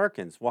side of the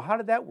Americans. Well, how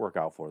did that work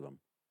out for them?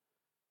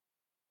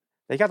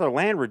 They got their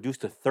land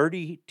reduced to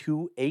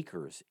 32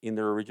 acres in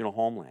their original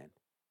homeland.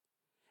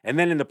 And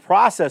then in the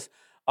process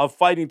of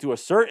fighting to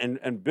assert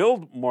and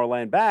build more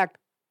land back,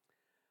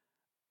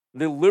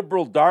 the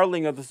liberal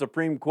darling of the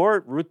Supreme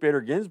Court, Ruth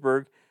Bader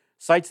Ginsburg,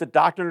 cites the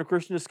doctrine of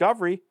Christian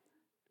discovery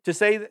to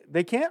say that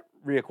they can't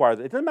reacquire it.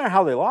 It doesn't matter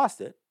how they lost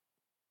it.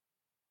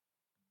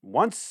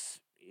 Once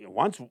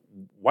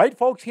white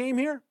folks came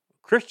here,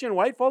 Christian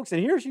white folks,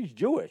 and here she's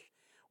Jewish.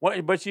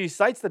 But she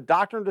cites the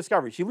doctrine of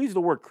discovery. She leaves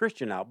the word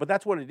Christian out, but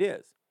that's what it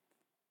is.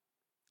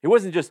 It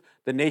wasn't just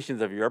the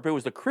nations of Europe. It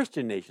was the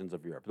Christian nations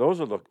of Europe. Those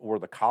were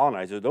the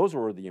colonizers. Those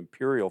were the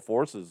imperial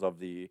forces of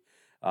the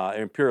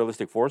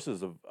imperialistic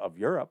forces of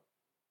Europe.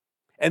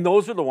 And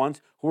those are the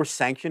ones who were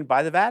sanctioned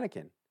by the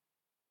Vatican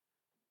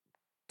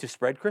to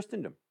spread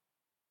Christendom.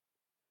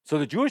 So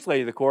the Jewish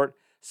lady of the court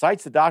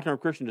cites the doctrine of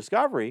Christian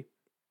discovery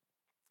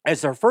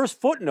as their first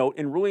footnote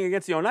in ruling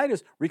against the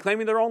Oneidas,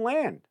 reclaiming their own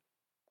land.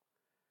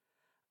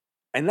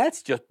 And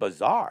that's just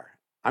bizarre.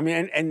 I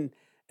mean, and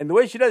the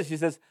way she does it, she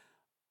says,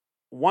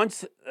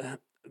 once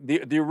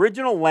the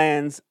original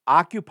lands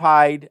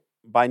occupied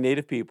by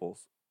native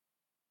peoples,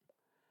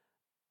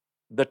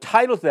 the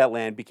title to that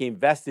land became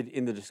vested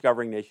in the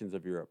discovering nations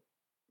of Europe.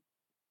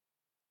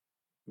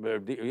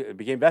 It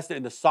became vested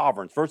in the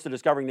sovereigns. First the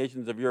discovering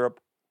nations of Europe,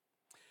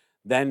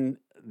 then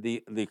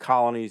the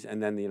colonies,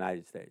 and then the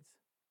United States.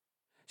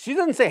 She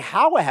doesn't say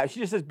how it happened. She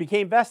just says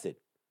became vested.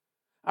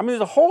 I mean,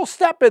 there's a whole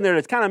step in there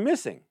that's kind of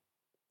missing.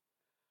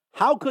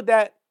 How could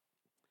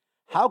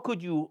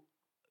you,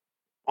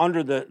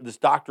 under this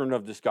doctrine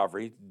of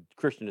discovery,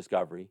 Christian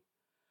discovery,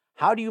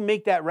 how do you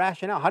make that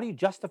rationale? How do you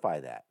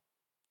justify that?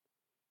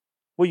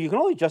 Well, you can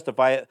only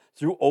justify it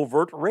through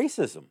overt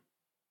racism.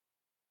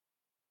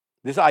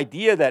 This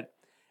idea that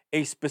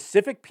a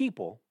specific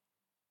people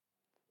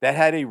that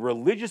had a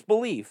religious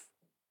belief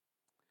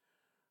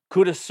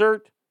could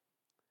assert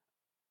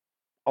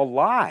a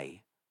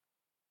lie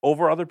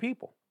over other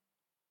people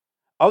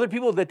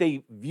that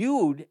they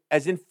viewed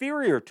as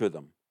inferior to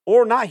them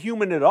or not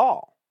human at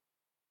all.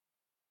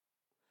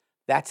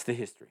 That's the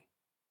history.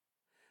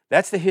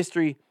 That's the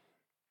history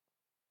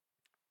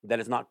that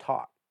is not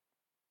taught.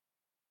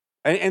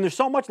 And there's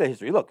so much of that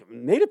history. Look,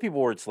 Native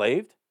people were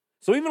enslaved.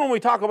 So even when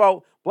we talk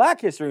about black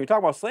history, we talk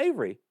about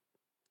slavery,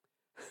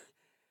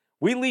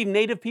 we leave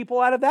Native people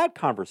out of that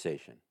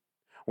conversation.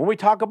 When we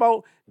talk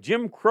about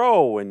Jim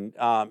Crow and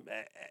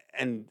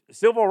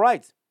civil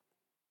rights,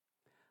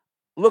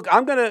 look,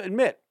 I'm going to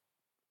admit,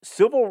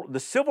 the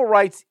civil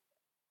rights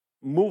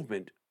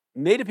movement,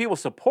 Native people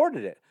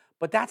supported it,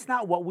 but that's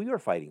not what we were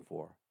fighting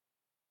for.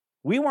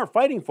 We weren't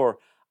fighting for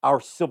our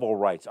civil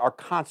rights, our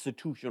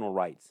constitutional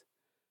rights.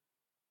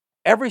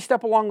 Every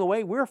step along the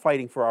way, we were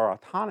fighting for our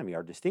autonomy,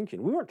 our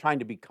distinction. We weren't trying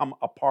to become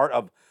a part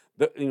of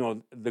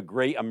the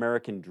great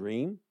American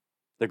dream,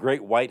 the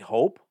great white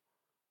hope.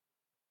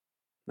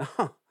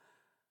 No,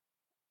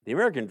 the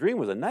American dream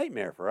was a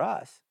nightmare for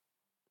us.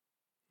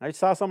 I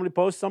saw somebody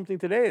post something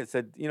today that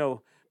said,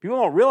 people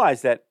don't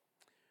realize that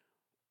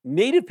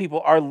Native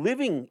people are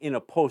living in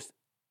a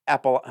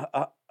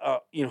a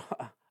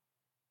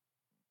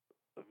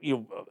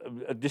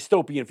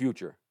dystopian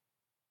future.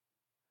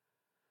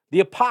 The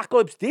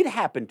apocalypse did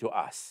happen to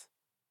us.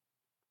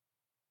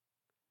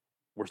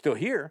 We're still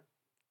here.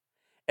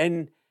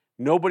 And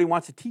nobody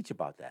wants to teach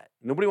about that.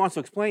 Nobody wants to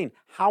explain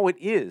how it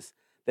is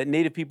that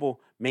Native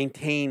people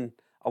maintain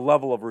a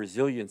level of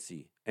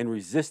resiliency and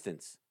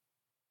resistance.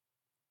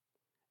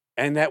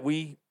 And that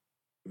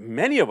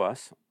many of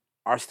us,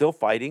 are still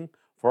fighting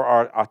for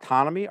our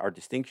autonomy, our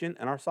distinction,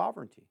 and our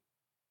sovereignty.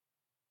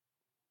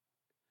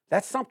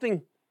 That's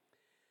something,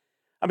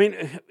 I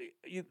mean,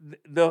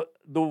 the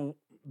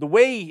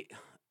way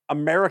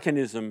American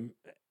exceptionalism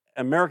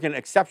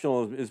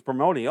is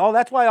promoting,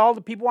 that's why all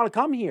the people want to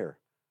come here.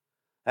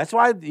 That's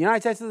why the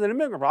United States is an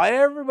immigrant problem.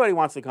 Everybody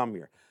wants to come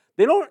here.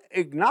 They don't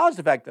acknowledge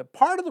the fact that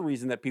part of the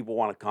reason that people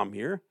want to come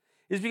here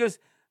is because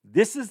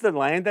this is the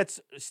land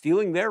that's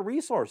stealing their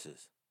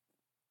resources.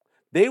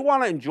 They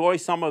want to enjoy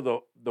some of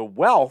the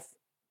wealth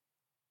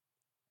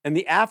and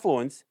the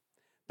affluence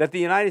that the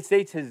United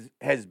States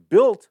has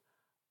built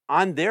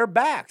on their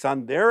backs,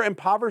 on their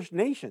impoverished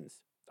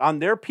nations, on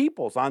their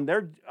peoples, on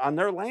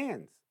their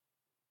lands.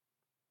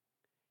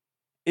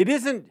 It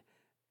isn't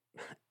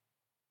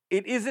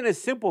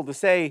as simple to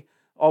say,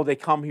 oh, they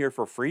come here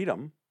for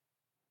freedom.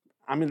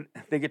 I mean,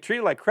 they get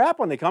treated like crap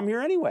when they come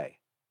here anyway.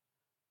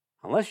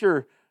 Unless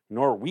you're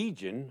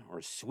Norwegian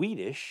or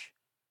Swedish,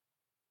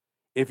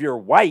 if you're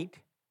white,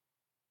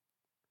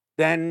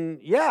 then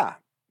yeah,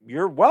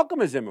 you're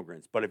welcome as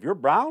immigrants. But if you're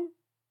brown,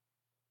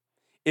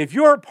 if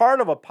you're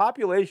part of a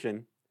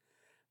population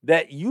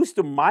that used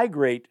to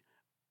migrate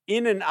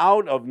in and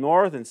out of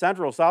North and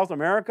Central South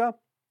America,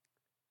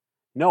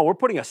 no, we're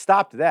putting a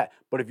stop to that.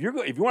 But if you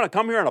want to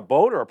come here on a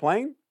boat or a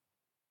plane,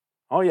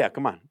 oh yeah,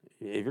 come on.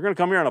 If you're going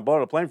to come here on a boat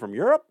or a plane from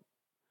Europe,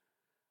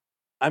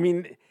 I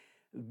mean,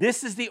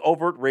 this is the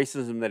overt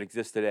racism that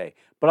exists today.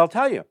 But I'll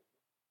tell you,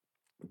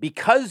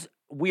 because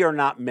we are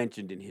not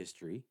mentioned in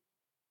history,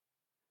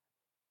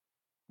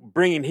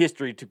 bringing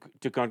history to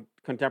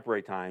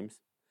contemporary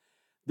times,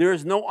 there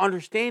is no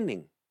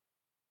understanding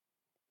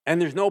and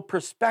there's no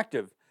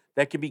perspective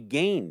that can be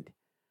gained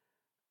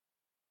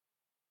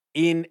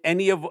in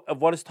any of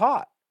what is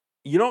taught.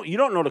 You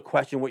don't know to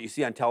question what you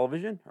see on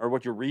television or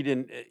what you read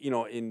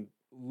in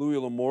Louis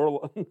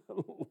L'Amour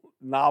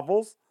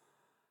novels.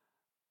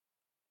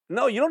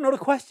 No, you don't know to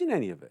question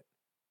any of it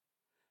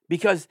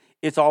because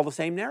it's all the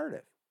same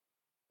narrative.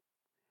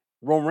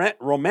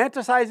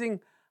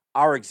 Romanticizing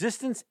our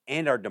existence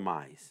and our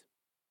demise.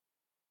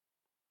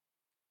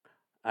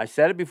 I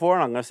said it before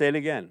and I'm going to say it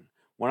again.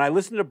 When I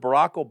listened to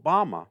Barack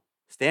Obama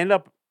stand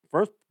up,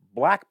 first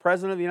black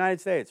president of the United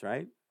States,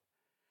 right?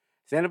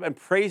 Stand up and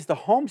praise the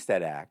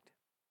Homestead Act,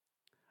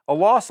 a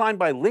law signed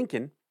by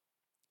Lincoln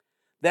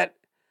that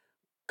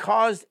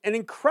caused an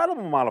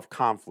incredible amount of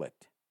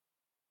conflict.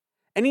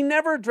 And he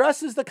never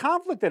addresses the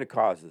conflict that it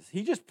causes.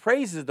 He just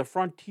praises the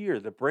frontier,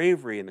 the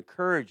bravery and the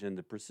courage and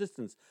the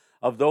persistence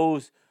of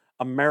those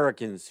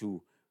Americans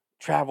who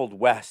traveled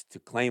west to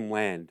claim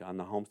land on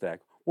the Homestead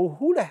Act. Well,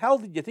 who the hell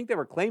did you think they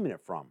were claiming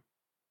it from?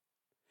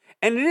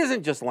 And it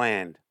isn't just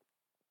land.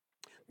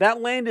 That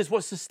land is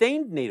what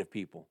sustained Native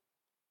people.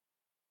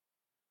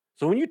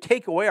 So when you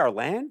take away our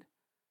land,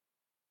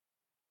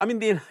 I mean,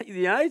 the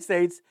United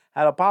States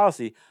had a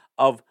policy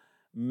of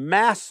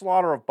mass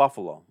slaughter of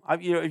buffalo.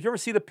 If you ever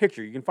see the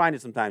picture, you can find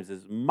it sometimes,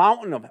 this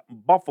mountain of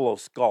buffalo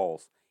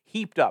skulls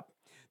heaped up.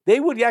 They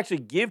would actually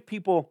give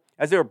people,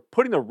 as they were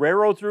putting the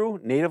railroad through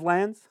native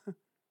lands,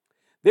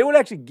 they would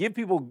actually give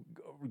people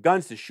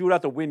guns to shoot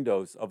out the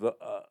windows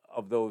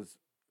of those,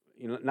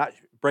 not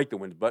break the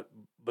windows,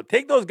 but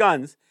take those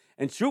guns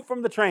and shoot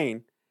from the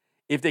train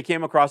if they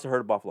came across a herd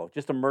of buffalo,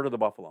 just to murder the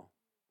buffalo.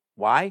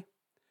 Why?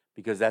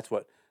 Because that's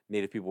what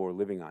Native people were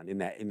living on in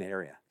the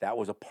area. That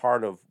was a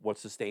part of what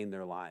sustained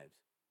their lives.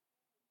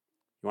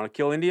 You want to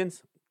kill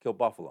Indians? Kill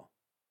buffalo.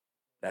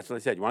 That's what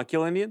they said. You want to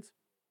kill Indians?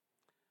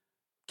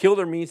 Kill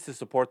their means to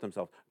support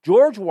themselves.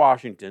 George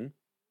Washington,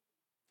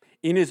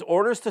 in his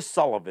orders to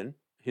Sullivan,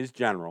 his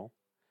general,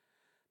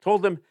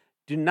 told them,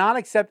 do not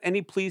accept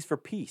any pleas for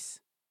peace.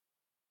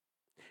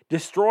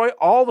 Destroy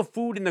all the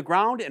food in the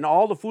ground and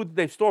all the food that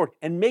they've stored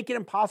and make it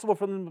impossible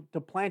for them to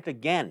plant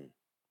again.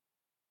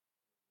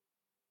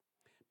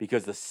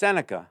 Because the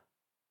Seneca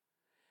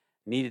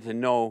needed to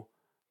know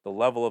the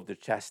level of the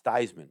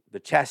chastisement, the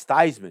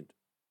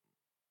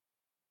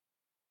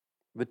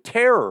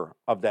terror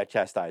of that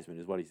chastisement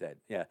is what he said.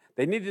 Yeah,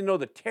 they needed to know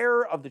the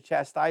terror of the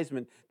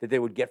chastisement that they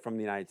would get from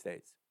the United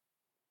States.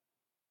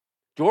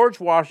 George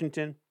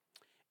Washington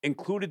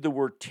included the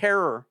word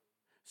terror,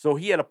 so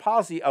he had a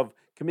policy of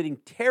committing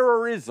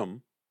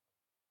terrorism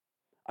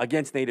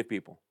against Native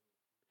people.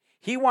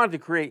 He wanted to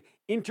create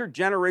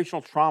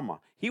intergenerational trauma.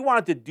 He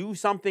wanted to do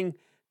something,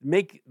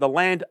 make the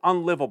land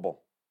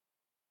unlivable.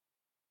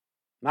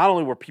 Not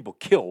only were people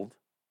killed,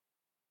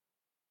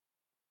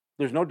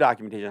 there's no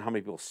documentation of how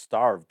many people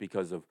starved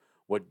because of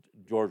what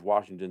George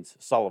Washington's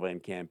Sullivan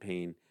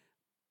campaign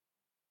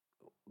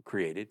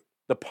created.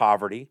 The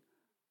poverty,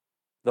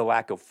 the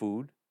lack of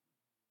food.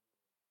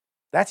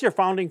 That's your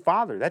founding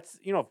father. That's,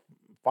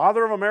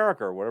 father of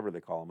America or whatever they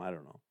call him. I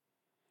don't know.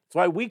 That's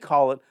why we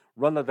call it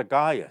Run the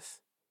Gaius.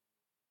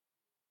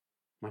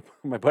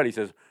 My buddy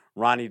says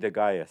Ronnie de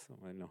Gaius.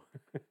 I know.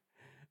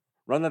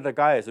 Run the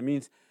Gaius.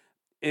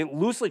 It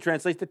loosely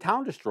translates to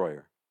town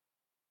destroyer.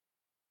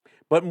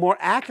 But more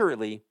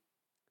accurately,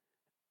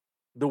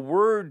 the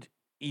word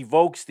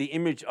evokes the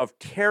image of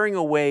tearing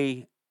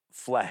away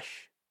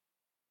flesh.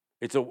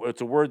 It's a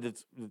word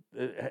that's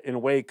in a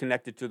way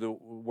connected to the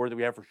word that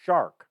we have for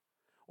shark,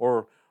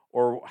 or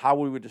how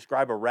we would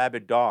describe a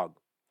rabid dog.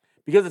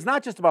 Because it's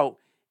not just about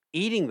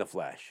eating the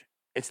flesh.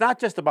 It's not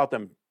just about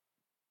them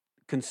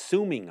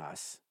consuming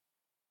us.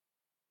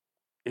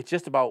 It's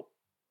just about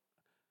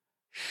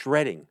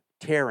shredding,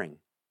 tearing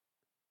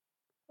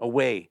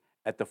away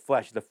at the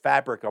flesh, the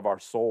fabric of our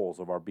souls,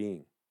 of our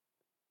being.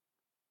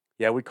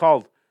 Yeah, we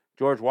called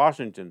George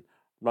Washington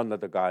Run the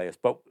Gaius,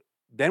 but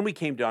then we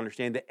came to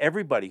understand that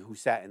everybody who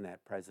sat in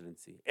that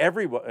presidency,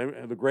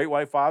 the Great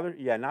White Father,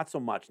 yeah, not so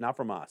much, not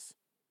from us.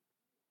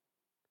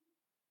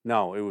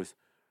 No, it was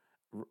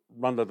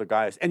Run the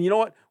Gaius. And you know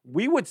what?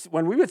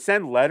 When we would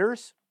send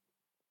letters,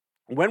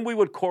 when we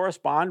would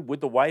correspond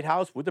with the White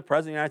House, with the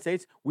President of the United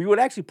States, we would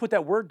actually put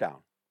that word down.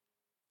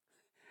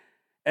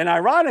 And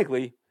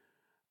ironically,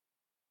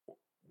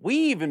 we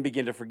even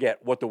begin to forget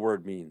what the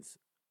word means.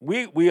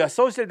 We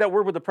associate that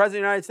word with the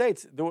President of the United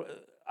States.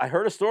 I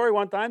heard a story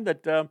one time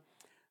that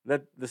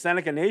the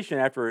Seneca Nation,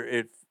 after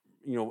it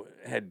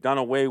had done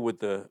away with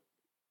the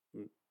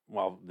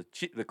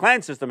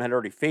clan system had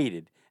already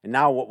faded, and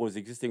now what was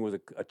existing was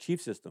a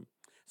chief system.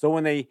 So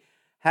when they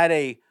had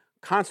a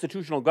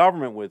constitutional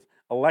government with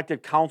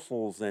elected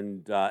councils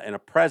and a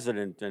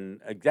president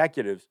and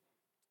executives,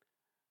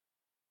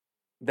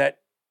 that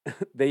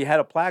they had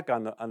a plaque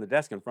on the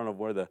desk in front of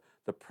where the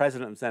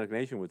president of the Seneca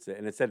Nation would sit,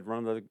 and it said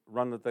run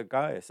the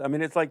Gaius. I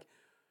mean, it's like,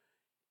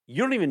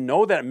 you don't even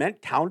know that it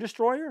meant town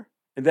destroyer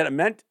and that it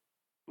meant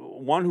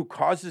one who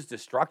causes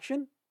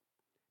destruction.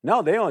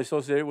 No, they only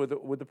associate it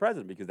with the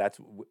president, because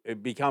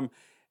it become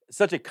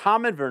such a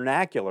common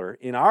vernacular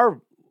in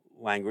our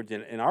language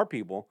and in our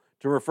people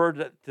to refer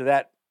to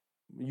that,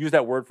 use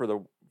that word for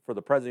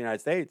the president of the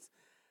United States.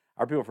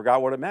 Our people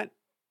forgot what it meant,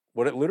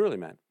 what it literally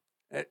meant.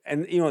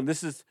 And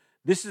this is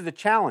the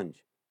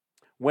challenge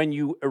when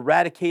you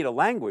eradicate a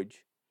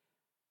language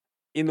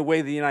in the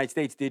way the United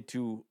States did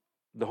to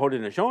the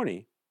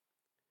Haudenosaunee.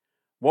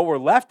 What we're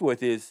left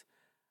with is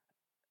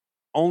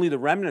only the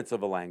remnants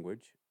of a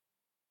language,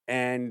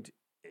 and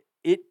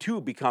it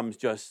too becomes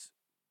just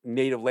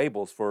native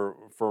labels for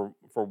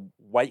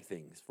white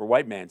things, for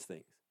white man's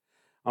things.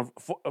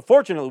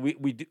 Fortunately,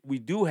 we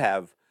do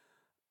have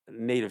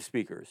native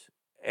speakers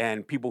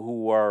and people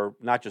who are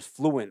not just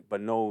fluent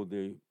but know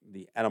the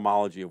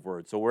etymology of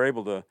words, so we're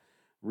able to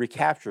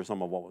recapture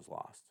some of what was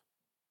lost.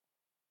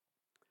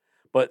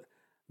 But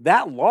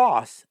that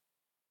loss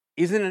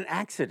isn't an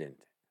accident.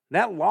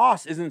 That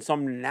loss isn't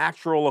some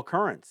natural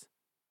occurrence.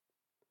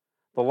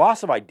 The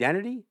loss of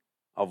identity,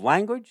 of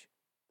language,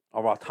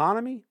 of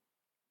autonomy.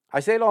 I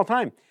say it all the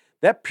time.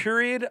 That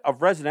period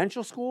of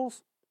residential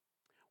schools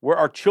where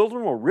our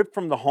children were ripped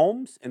from the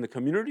homes and the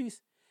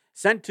communities,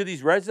 sent to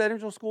these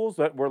residential schools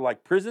that were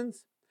like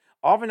prisons,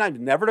 oftentimes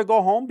never to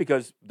go home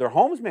because their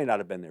homes may not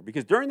have been there.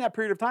 Because during that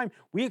period of time,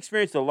 we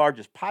experienced the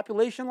largest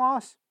population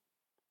loss,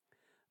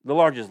 the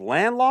largest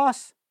land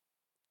loss,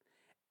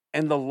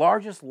 and the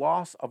largest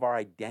loss of our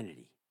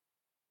identity.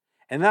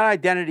 And that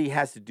identity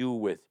has to do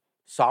with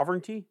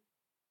sovereignty,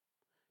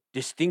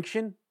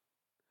 distinction,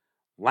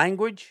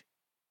 language,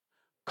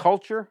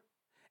 culture.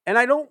 And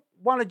I don't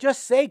want to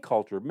just say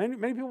culture. Many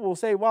people will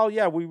say, well,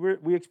 yeah,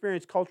 we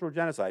experienced cultural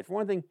genocide. For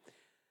one thing,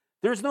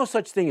 there's no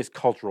such thing as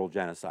cultural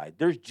genocide.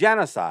 There's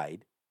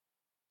genocide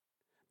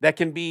that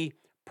can be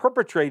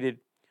perpetrated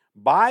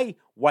by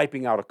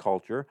wiping out a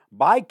culture,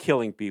 by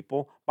killing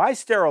people, by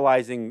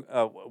sterilizing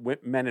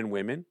men and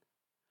women,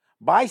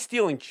 by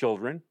stealing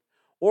children,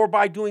 or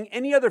by doing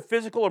any other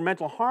physical or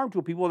mental harm to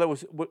a people that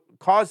would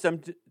cause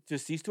them to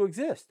cease to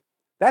exist.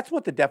 That's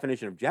what the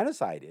definition of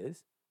genocide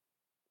is.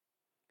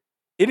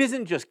 It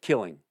isn't just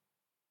killing.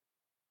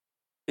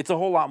 It's a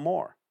whole lot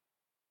more.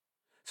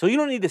 So you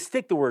don't need to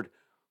stick the word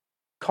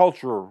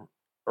culture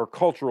or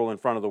cultural in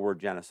front of the word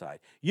genocide.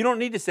 You don't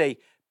need to say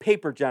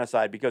paper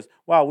genocide because,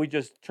 wow, we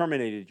just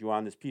terminated you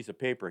on this piece of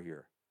paper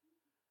here.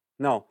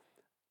 No,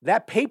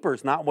 that paper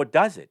is not what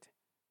does it.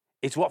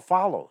 It's what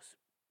follows.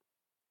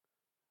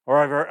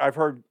 Or I've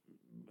heard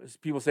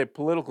people say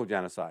political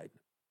genocide.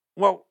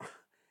 Well,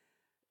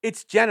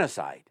 it's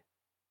genocide.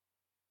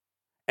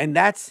 And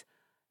that's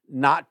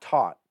not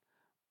taught.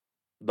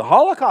 The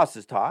Holocaust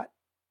is taught.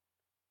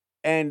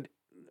 And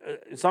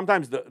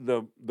sometimes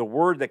the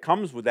word that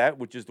comes with that,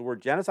 which is the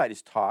word genocide,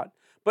 is taught.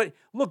 But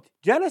look,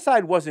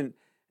 genocide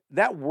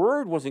that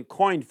word wasn't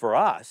coined for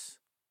us.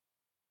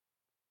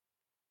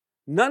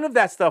 None of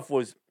that stuff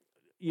was,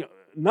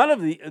 none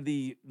of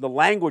the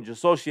language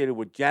associated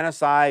with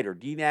genocide or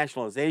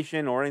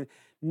denationalization or anything,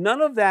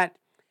 none of that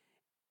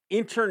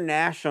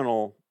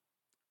international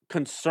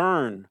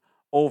concern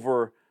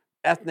over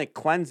ethnic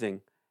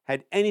cleansing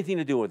had anything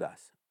to do with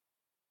us.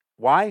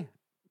 Why?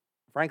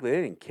 Frankly,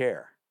 they didn't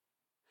care.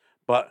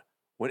 But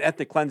when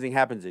ethnic cleansing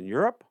happens in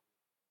Europe,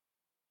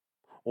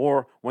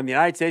 or when the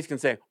United States can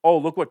say, oh,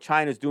 look what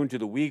China's doing to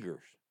the Uyghurs.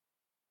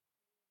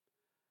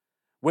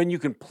 When you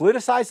can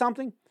politicize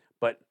something,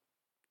 but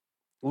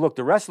look,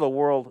 the rest of the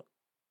world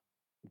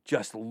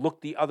just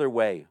looked the other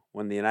way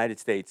when the United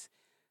States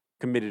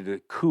committed a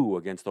coup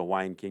against the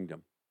Hawaiian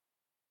Kingdom.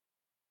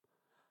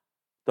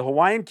 The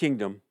Hawaiian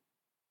Kingdom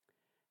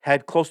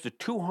had close to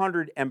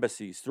 200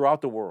 embassies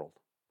throughout the world,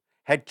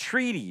 had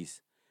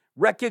treaties,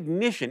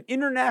 recognition,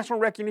 international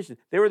recognition.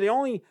 They were the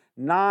only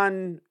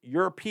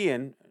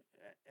non-European,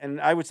 and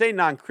I would say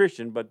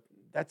non-Christian, but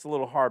that's a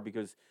little hard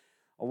because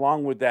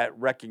along with that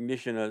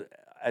recognition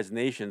as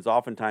nations,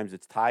 oftentimes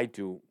it's tied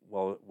to,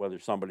 well, whether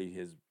somebody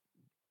has,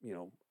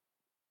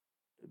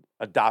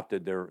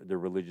 adopted their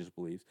religious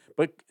beliefs.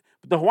 But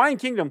the Hawaiian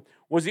Kingdom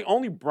was the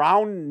only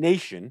brown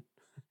nation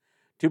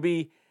to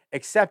be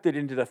accepted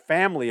into the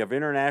family of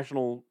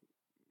international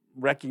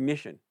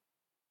recognition.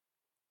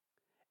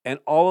 And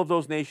all of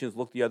those nations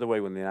looked the other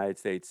way when the United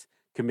States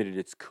committed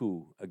its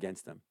coup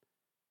against them.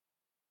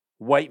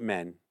 White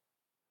men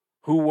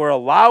who were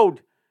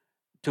allowed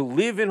to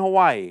live in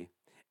Hawaii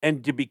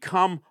and to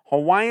become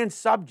Hawaiian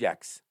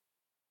subjects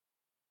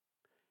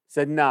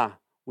said, nah,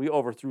 we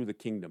overthrew the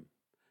kingdom.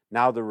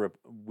 Now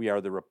we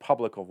are the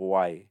Republic of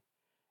Hawaii,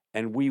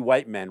 and we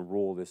white men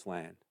rule this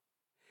land.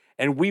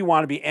 And we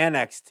want to be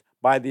annexed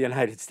by the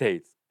United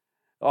States.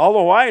 All the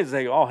Hawaiians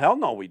say, oh, hell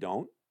no, we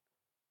don't.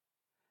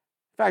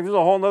 In fact, there's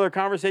a whole other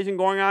conversation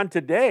going on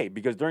today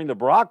because during the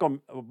Barack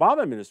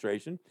Obama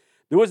administration,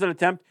 there was an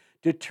attempt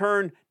to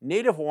turn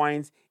Native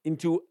Hawaiians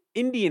into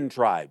Indian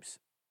tribes.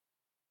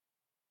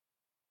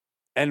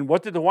 And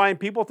what did the Hawaiian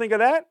people think of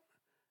that?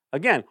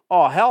 Again,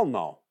 oh, hell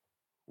no.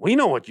 We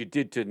know what you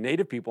did to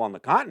Native people on the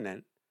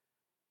continent.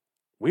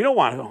 We don't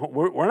want to,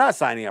 we're not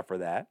signing up for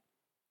that.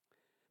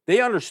 They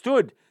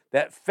understood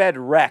that Fed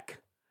Rec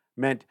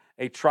meant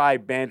a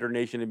tribe, band, or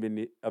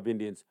nation of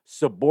Indians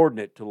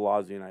subordinate to the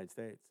laws of the United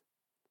States.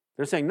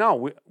 They're saying,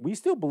 no, we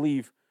still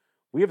believe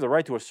we have the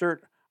right to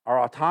assert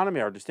our autonomy,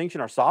 our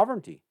distinction, our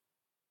sovereignty.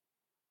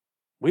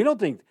 We don't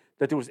think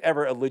that there was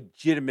ever a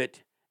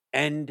legitimate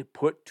end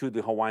put to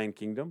the Hawaiian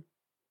kingdom.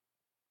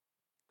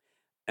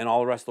 And all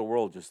the rest of the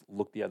world just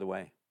looked the other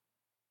way.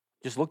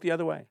 Just looked the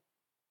other way.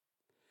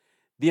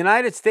 The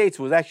United States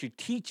was actually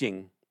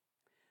teaching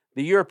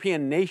the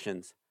European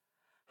nations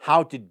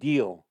how to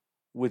deal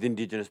with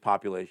indigenous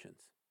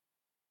populations.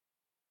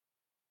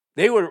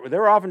 They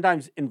were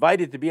oftentimes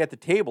invited to be at the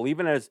table,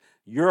 even as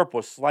Europe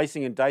was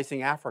slicing and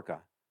dicing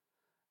Africa.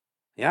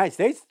 The United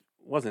States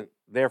wasn't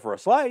there for a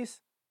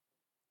slice.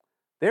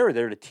 They were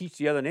there to teach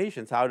the other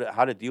nations how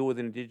to deal with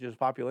indigenous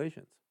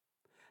populations.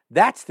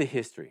 That's the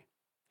history.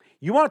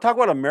 You want to talk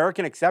about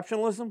American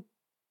exceptionalism?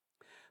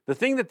 The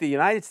thing that the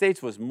United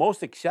States was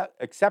most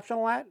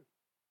exceptional at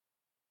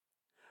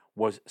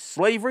was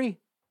slavery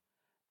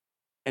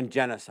and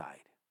genocide.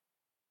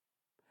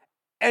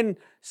 And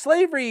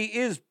slavery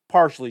is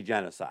partially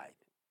genocide.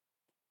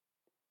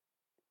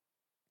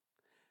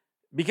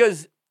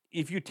 Because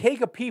if you take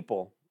a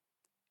people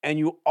and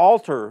you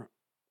alter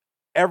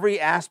every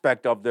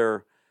aspect of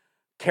their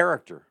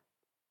character,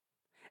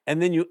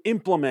 and then you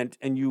implement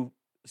and you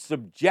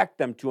subject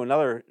them to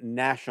another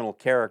national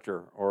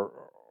character or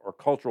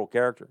cultural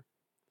character,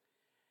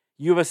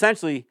 you've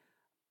essentially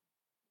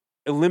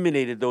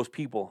eliminated those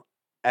people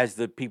as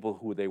the people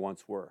who they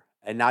once were.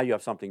 And now you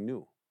have something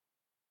new.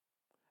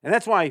 And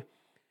that's why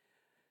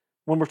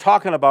when we're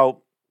talking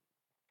about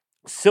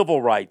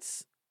civil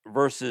rights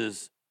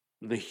versus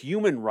the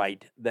human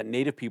right that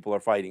Native people are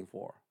fighting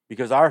for,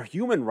 because our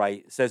human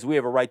right says we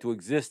have a right to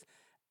exist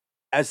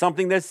as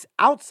something that's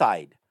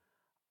outside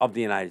of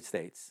the United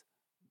States,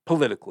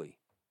 politically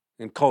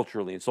and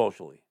culturally and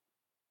socially.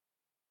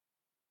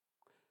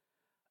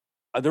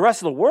 The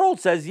rest of the world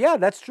says, yeah,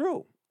 that's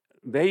true.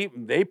 They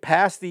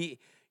passed the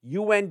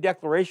UN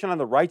Declaration on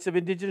the Rights of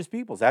Indigenous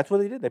Peoples. That's what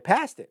they did. They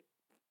passed it.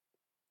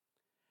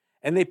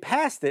 And they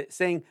passed it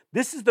saying,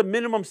 this is the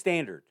minimum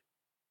standard.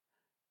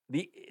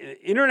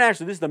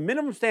 Internationally, this is the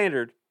minimum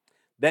standard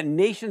that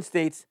nation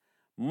states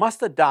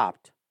must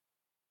adopt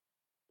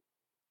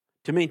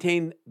to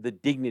maintain the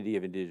dignity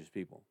of indigenous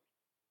people,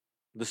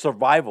 the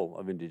survival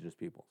of indigenous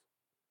people.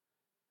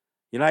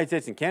 The United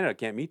States and Canada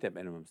can't meet that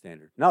minimum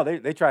standard. No,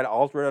 they try to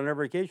alter it on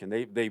every occasion.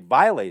 They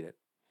violate it.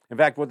 In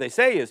fact, what they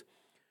say is,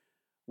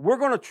 we're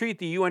going to treat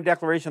the UN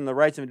Declaration on the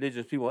Rights of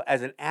Indigenous People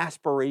as an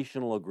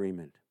aspirational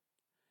agreement.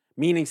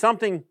 Meaning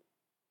something,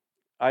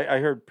 I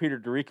heard Peter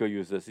Dorico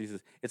use this. He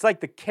says, it's like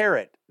the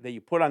carrot that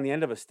you put on the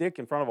end of a stick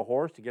in front of a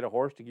horse to get a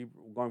horse to keep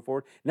going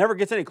forward. Never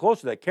gets any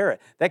closer to that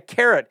carrot. That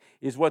carrot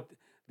is what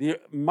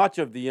much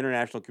of the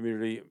international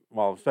community,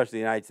 well, especially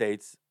the United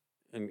States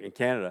and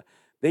Canada,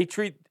 they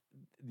treat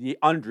the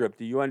UNDRIP,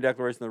 the UN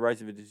Declaration on the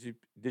Rights of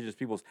Indigenous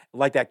Peoples,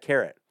 like that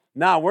carrot.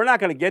 Now, we're not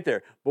going to get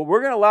there, but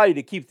we're going to allow you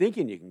to keep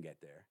thinking you can get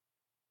there.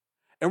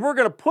 And we're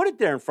going to put it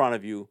there in front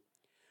of you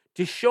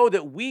to show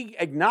that we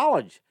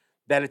acknowledge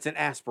that it's an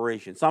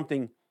aspiration,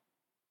 something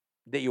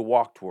that you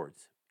walk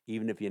towards,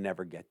 even if you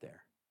never get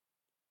there.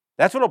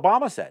 That's what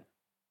Obama said.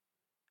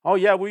 Oh,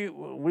 yeah, we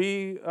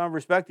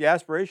respect the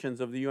aspirations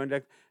of the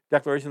UN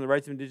Declaration on the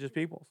Rights of Indigenous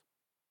Peoples,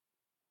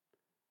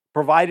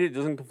 provided it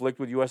doesn't conflict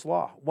with U.S.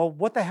 law. Well,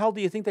 what the hell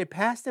do you think they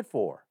passed it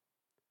for?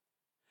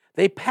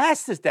 They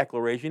passed this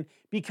declaration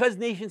because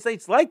nation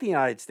states like the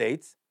United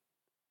States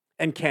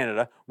and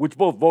Canada, which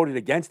both voted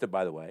against it,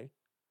 by the way,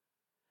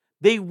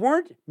 they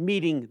weren't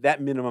meeting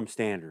that minimum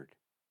standard.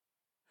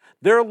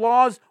 Their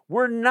laws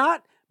were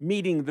not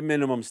meeting the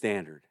minimum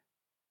standard.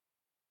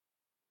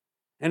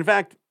 In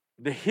fact,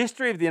 the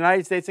history of the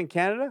United States and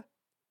Canada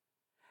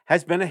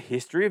has been a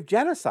history of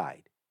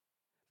genocide.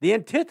 The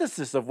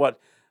antithesis of what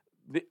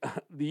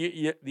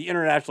the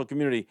international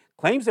community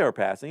claims they were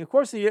passing. Of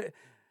course, the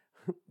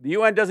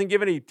UN doesn't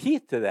give any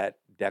teeth to that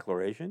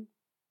declaration.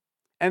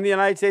 And the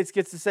United States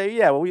gets to say,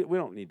 yeah, well, we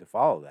don't need to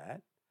follow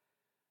that.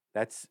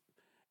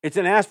 It's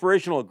an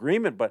aspirational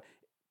agreement, but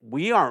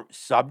we aren't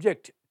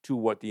subject to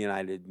what the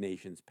United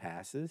Nations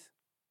passes.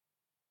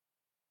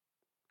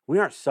 We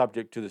aren't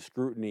subject to the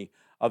scrutiny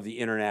of the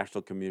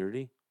international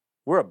community.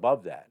 We're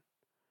above that.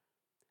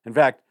 In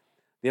fact,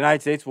 the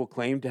United States will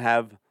claim to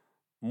have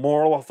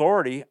moral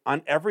authority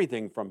on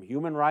everything from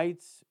human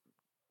rights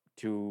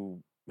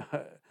to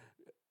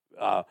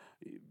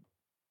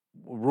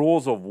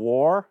rules of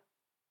war.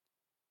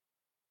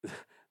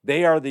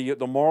 They are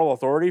the moral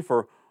authority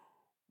for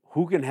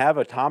who can have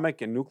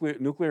atomic and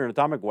nuclear and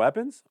atomic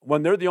weapons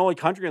when they're the only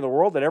country in the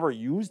world that ever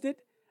used it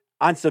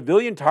on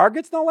civilian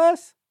targets, no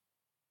less.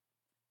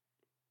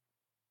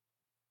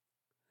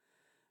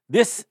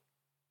 This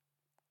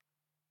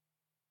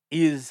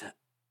is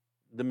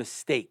the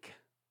mistake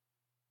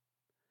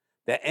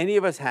that any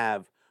of us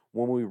have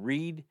when we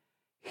read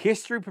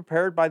history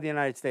prepared by the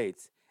United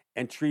States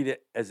and treat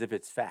it as if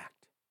it's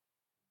fact,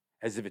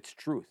 as if it's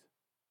truth.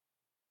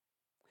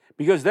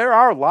 Because there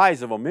are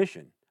lies of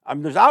omission. I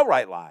mean, there's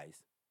outright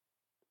lies,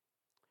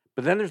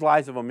 but then there's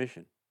lies of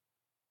omission.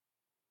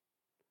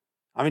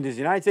 I mean, does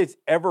the United States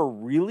ever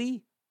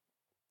really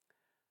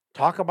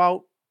talk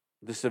about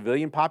the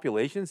civilian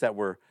populations that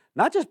were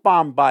not just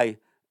bombed by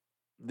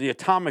the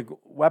atomic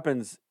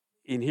weapons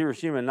in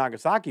Hiroshima and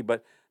Nagasaki,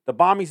 but the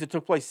bombings that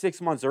took place 6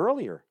 months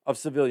earlier of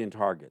civilian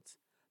targets?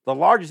 The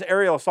largest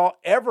aerial assault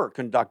ever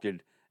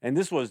conducted, and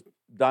this was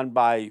done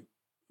by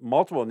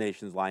multiple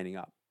nations lining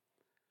up.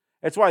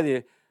 That's why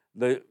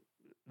the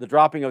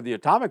dropping of the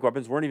atomic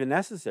weapons weren't even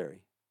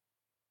necessary.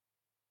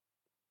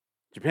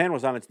 Japan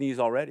was on its knees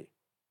already.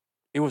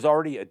 It was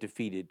already a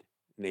defeated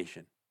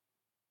nation.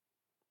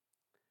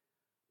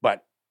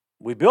 But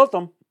we built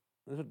them.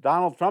 That's what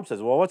Donald Trump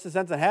says. Well, what's the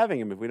sense of having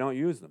them if we don't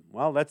use them?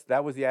 Well,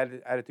 that was the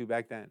attitude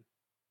back then.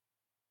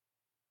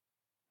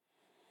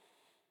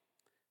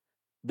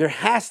 There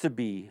has to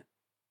be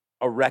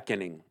a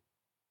reckoning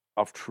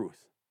of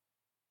truth.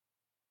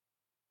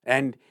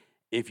 And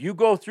if you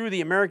go through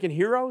the American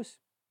heroes,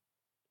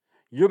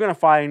 you're going to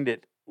find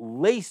it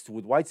laced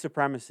with white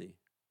supremacy,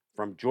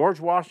 from George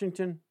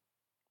Washington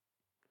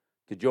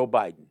to Joe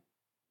Biden,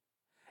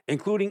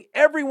 including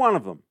every one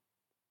of them.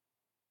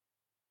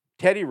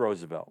 Teddy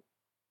Roosevelt,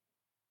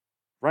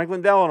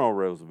 Franklin Delano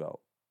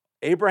Roosevelt,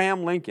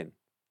 Abraham Lincoln.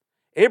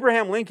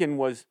 Abraham Lincoln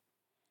was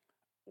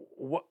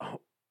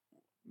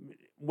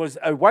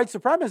a white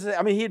supremacist.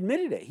 I mean, he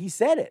admitted it. He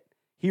said it.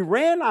 He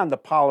ran on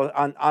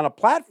a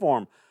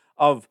platform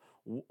of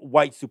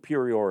white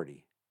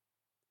superiority.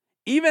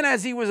 Even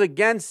as he was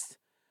against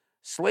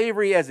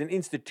slavery as an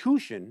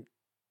institution,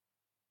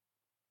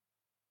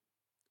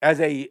 as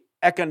an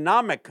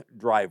economic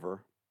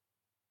driver,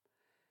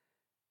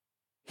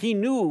 he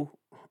knew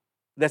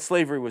that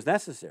slavery was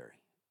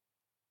necessary.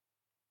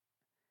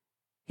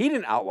 He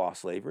didn't outlaw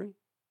slavery.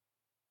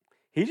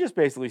 He just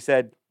basically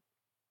said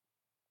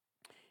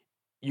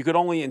you could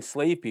only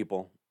enslave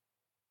people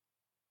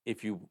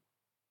if you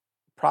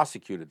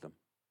prosecuted them.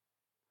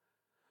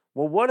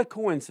 Well, what a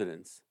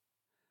coincidence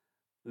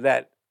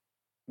that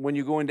when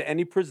you go into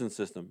any prison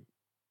system,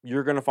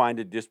 you're going to find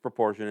a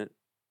disproportionate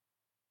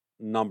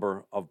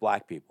number of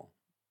black people.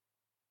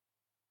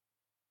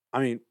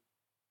 I mean,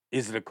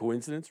 is it a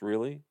coincidence,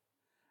 really?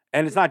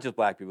 And it's not just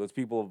black people. It's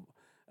people,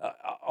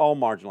 all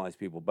marginalized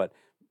people. But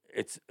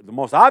it's the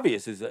most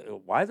obvious is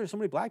why are there so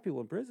many black people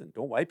in prison?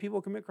 Don't white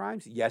people commit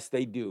crimes? Yes,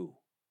 they do.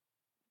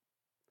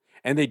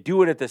 And they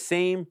do it at the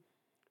same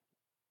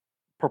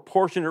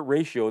proportionate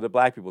ratio that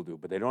black people do,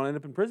 but they don't end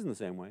up in prison the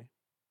same way.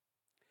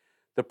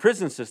 The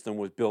prison system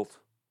was built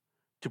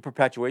to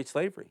perpetuate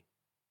slavery.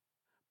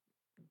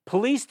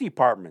 Police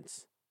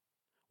departments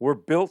were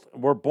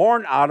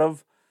born out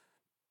of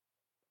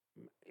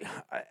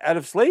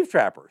slave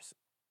trappers.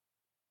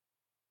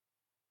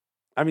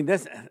 I mean,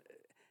 this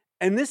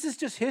is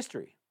just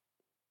history.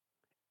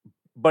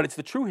 But it's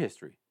the true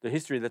history, the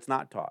history that's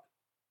not taught.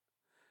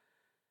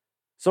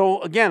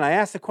 So again, I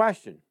ask the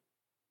question,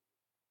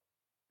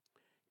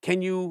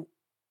 can you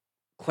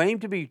claim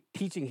to be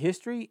teaching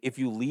history if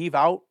you leave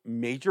out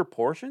major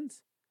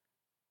portions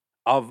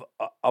of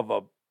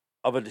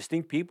a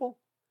distinct people?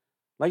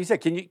 Like you said,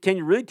 can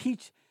you really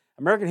teach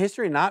American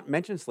history and not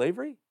mention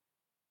slavery?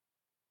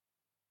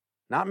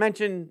 Not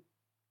mention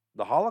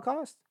the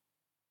Holocaust?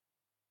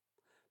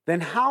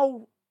 Then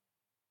how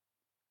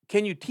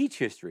can you teach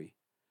history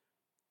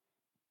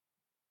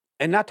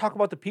and not talk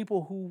about the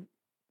people who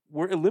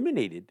were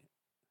eliminated,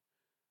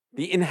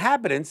 the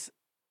inhabitants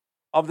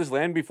of this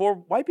land before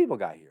white people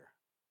got here?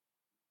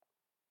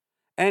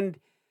 And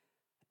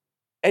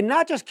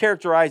not just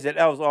characterize it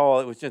as, it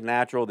was just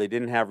natural, they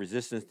didn't have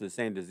resistance to the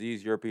same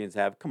disease Europeans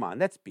have. Come on,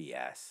 that's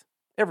BS.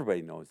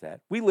 Everybody knows that.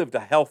 We lived a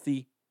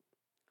healthy,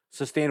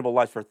 sustainable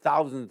life for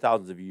thousands and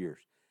thousands of years.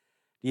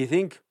 Do you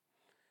think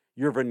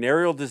your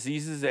venereal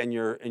diseases and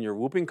your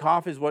whooping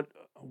cough is what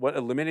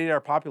eliminated our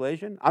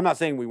population? I'm not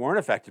saying we weren't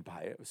affected by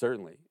it,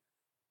 certainly.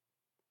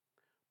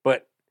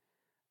 But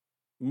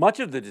much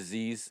of the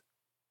disease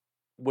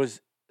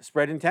was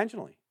spread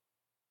intentionally.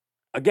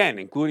 Again,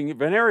 including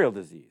venereal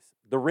disease,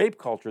 the rape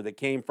culture that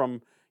came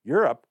from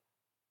Europe.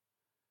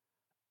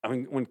 I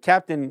mean, when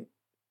Captain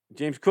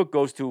James Cook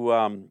goes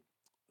to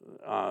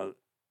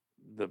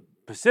the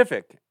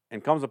Pacific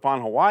and comes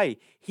upon Hawaii,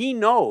 he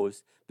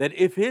knows that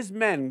if his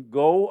men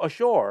go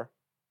ashore,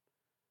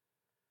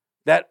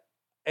 that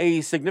a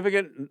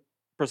significant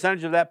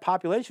percentage of that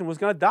population was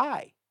going to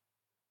die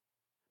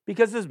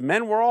because his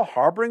men were all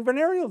harboring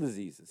venereal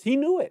diseases. He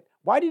knew it.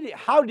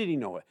 How did he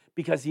know it?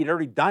 Because he'd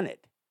already done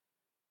it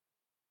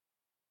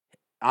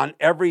on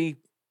every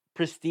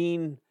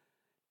pristine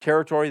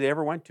territory they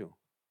ever went to.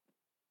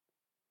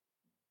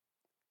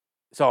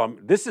 So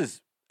this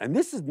is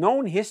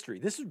known history.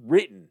 This is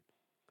written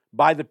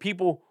by the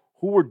people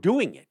who were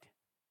doing it.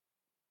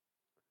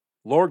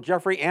 Lord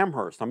Jeffrey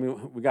Amherst. I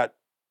mean, we got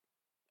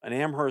an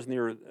Amherst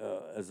near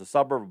as a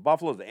suburb of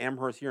Buffalo. The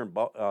Amherst here in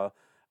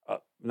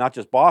not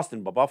just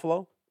Boston but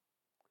Buffalo.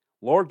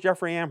 Lord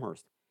Jeffrey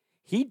Amherst.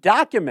 He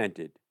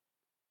documented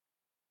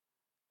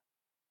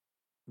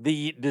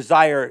the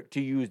desire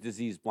to use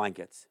disease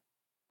blankets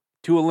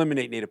to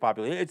eliminate native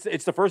population.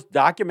 It's the first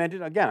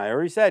documented. Again, I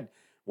already said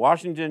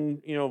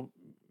Washington,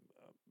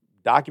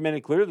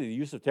 documented clearly the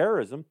use of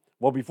terrorism.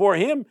 Well, before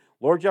him,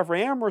 Lord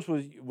Jeffrey Amherst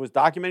was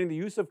documenting the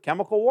use of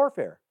chemical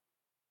warfare.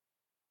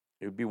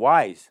 It would be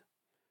wise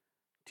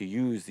to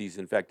use these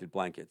infected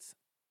blankets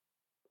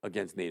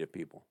against native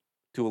people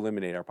to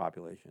eliminate our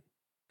population.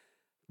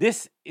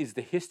 This is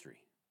the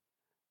history.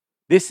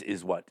 This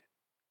is what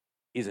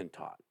isn't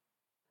taught.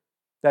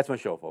 That's my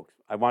show, folks.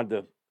 I wanted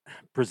to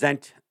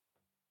present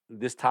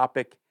this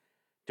topic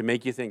to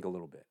make you think a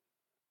little bit.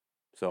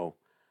 So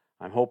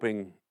I'm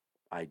hoping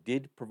I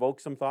did provoke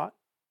some thought,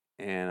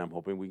 and I'm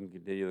hoping we can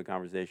continue the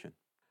conversation.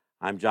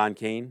 I'm John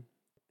Kane,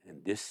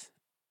 and this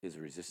is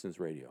Resistance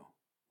Radio.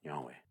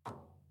 Yahweh.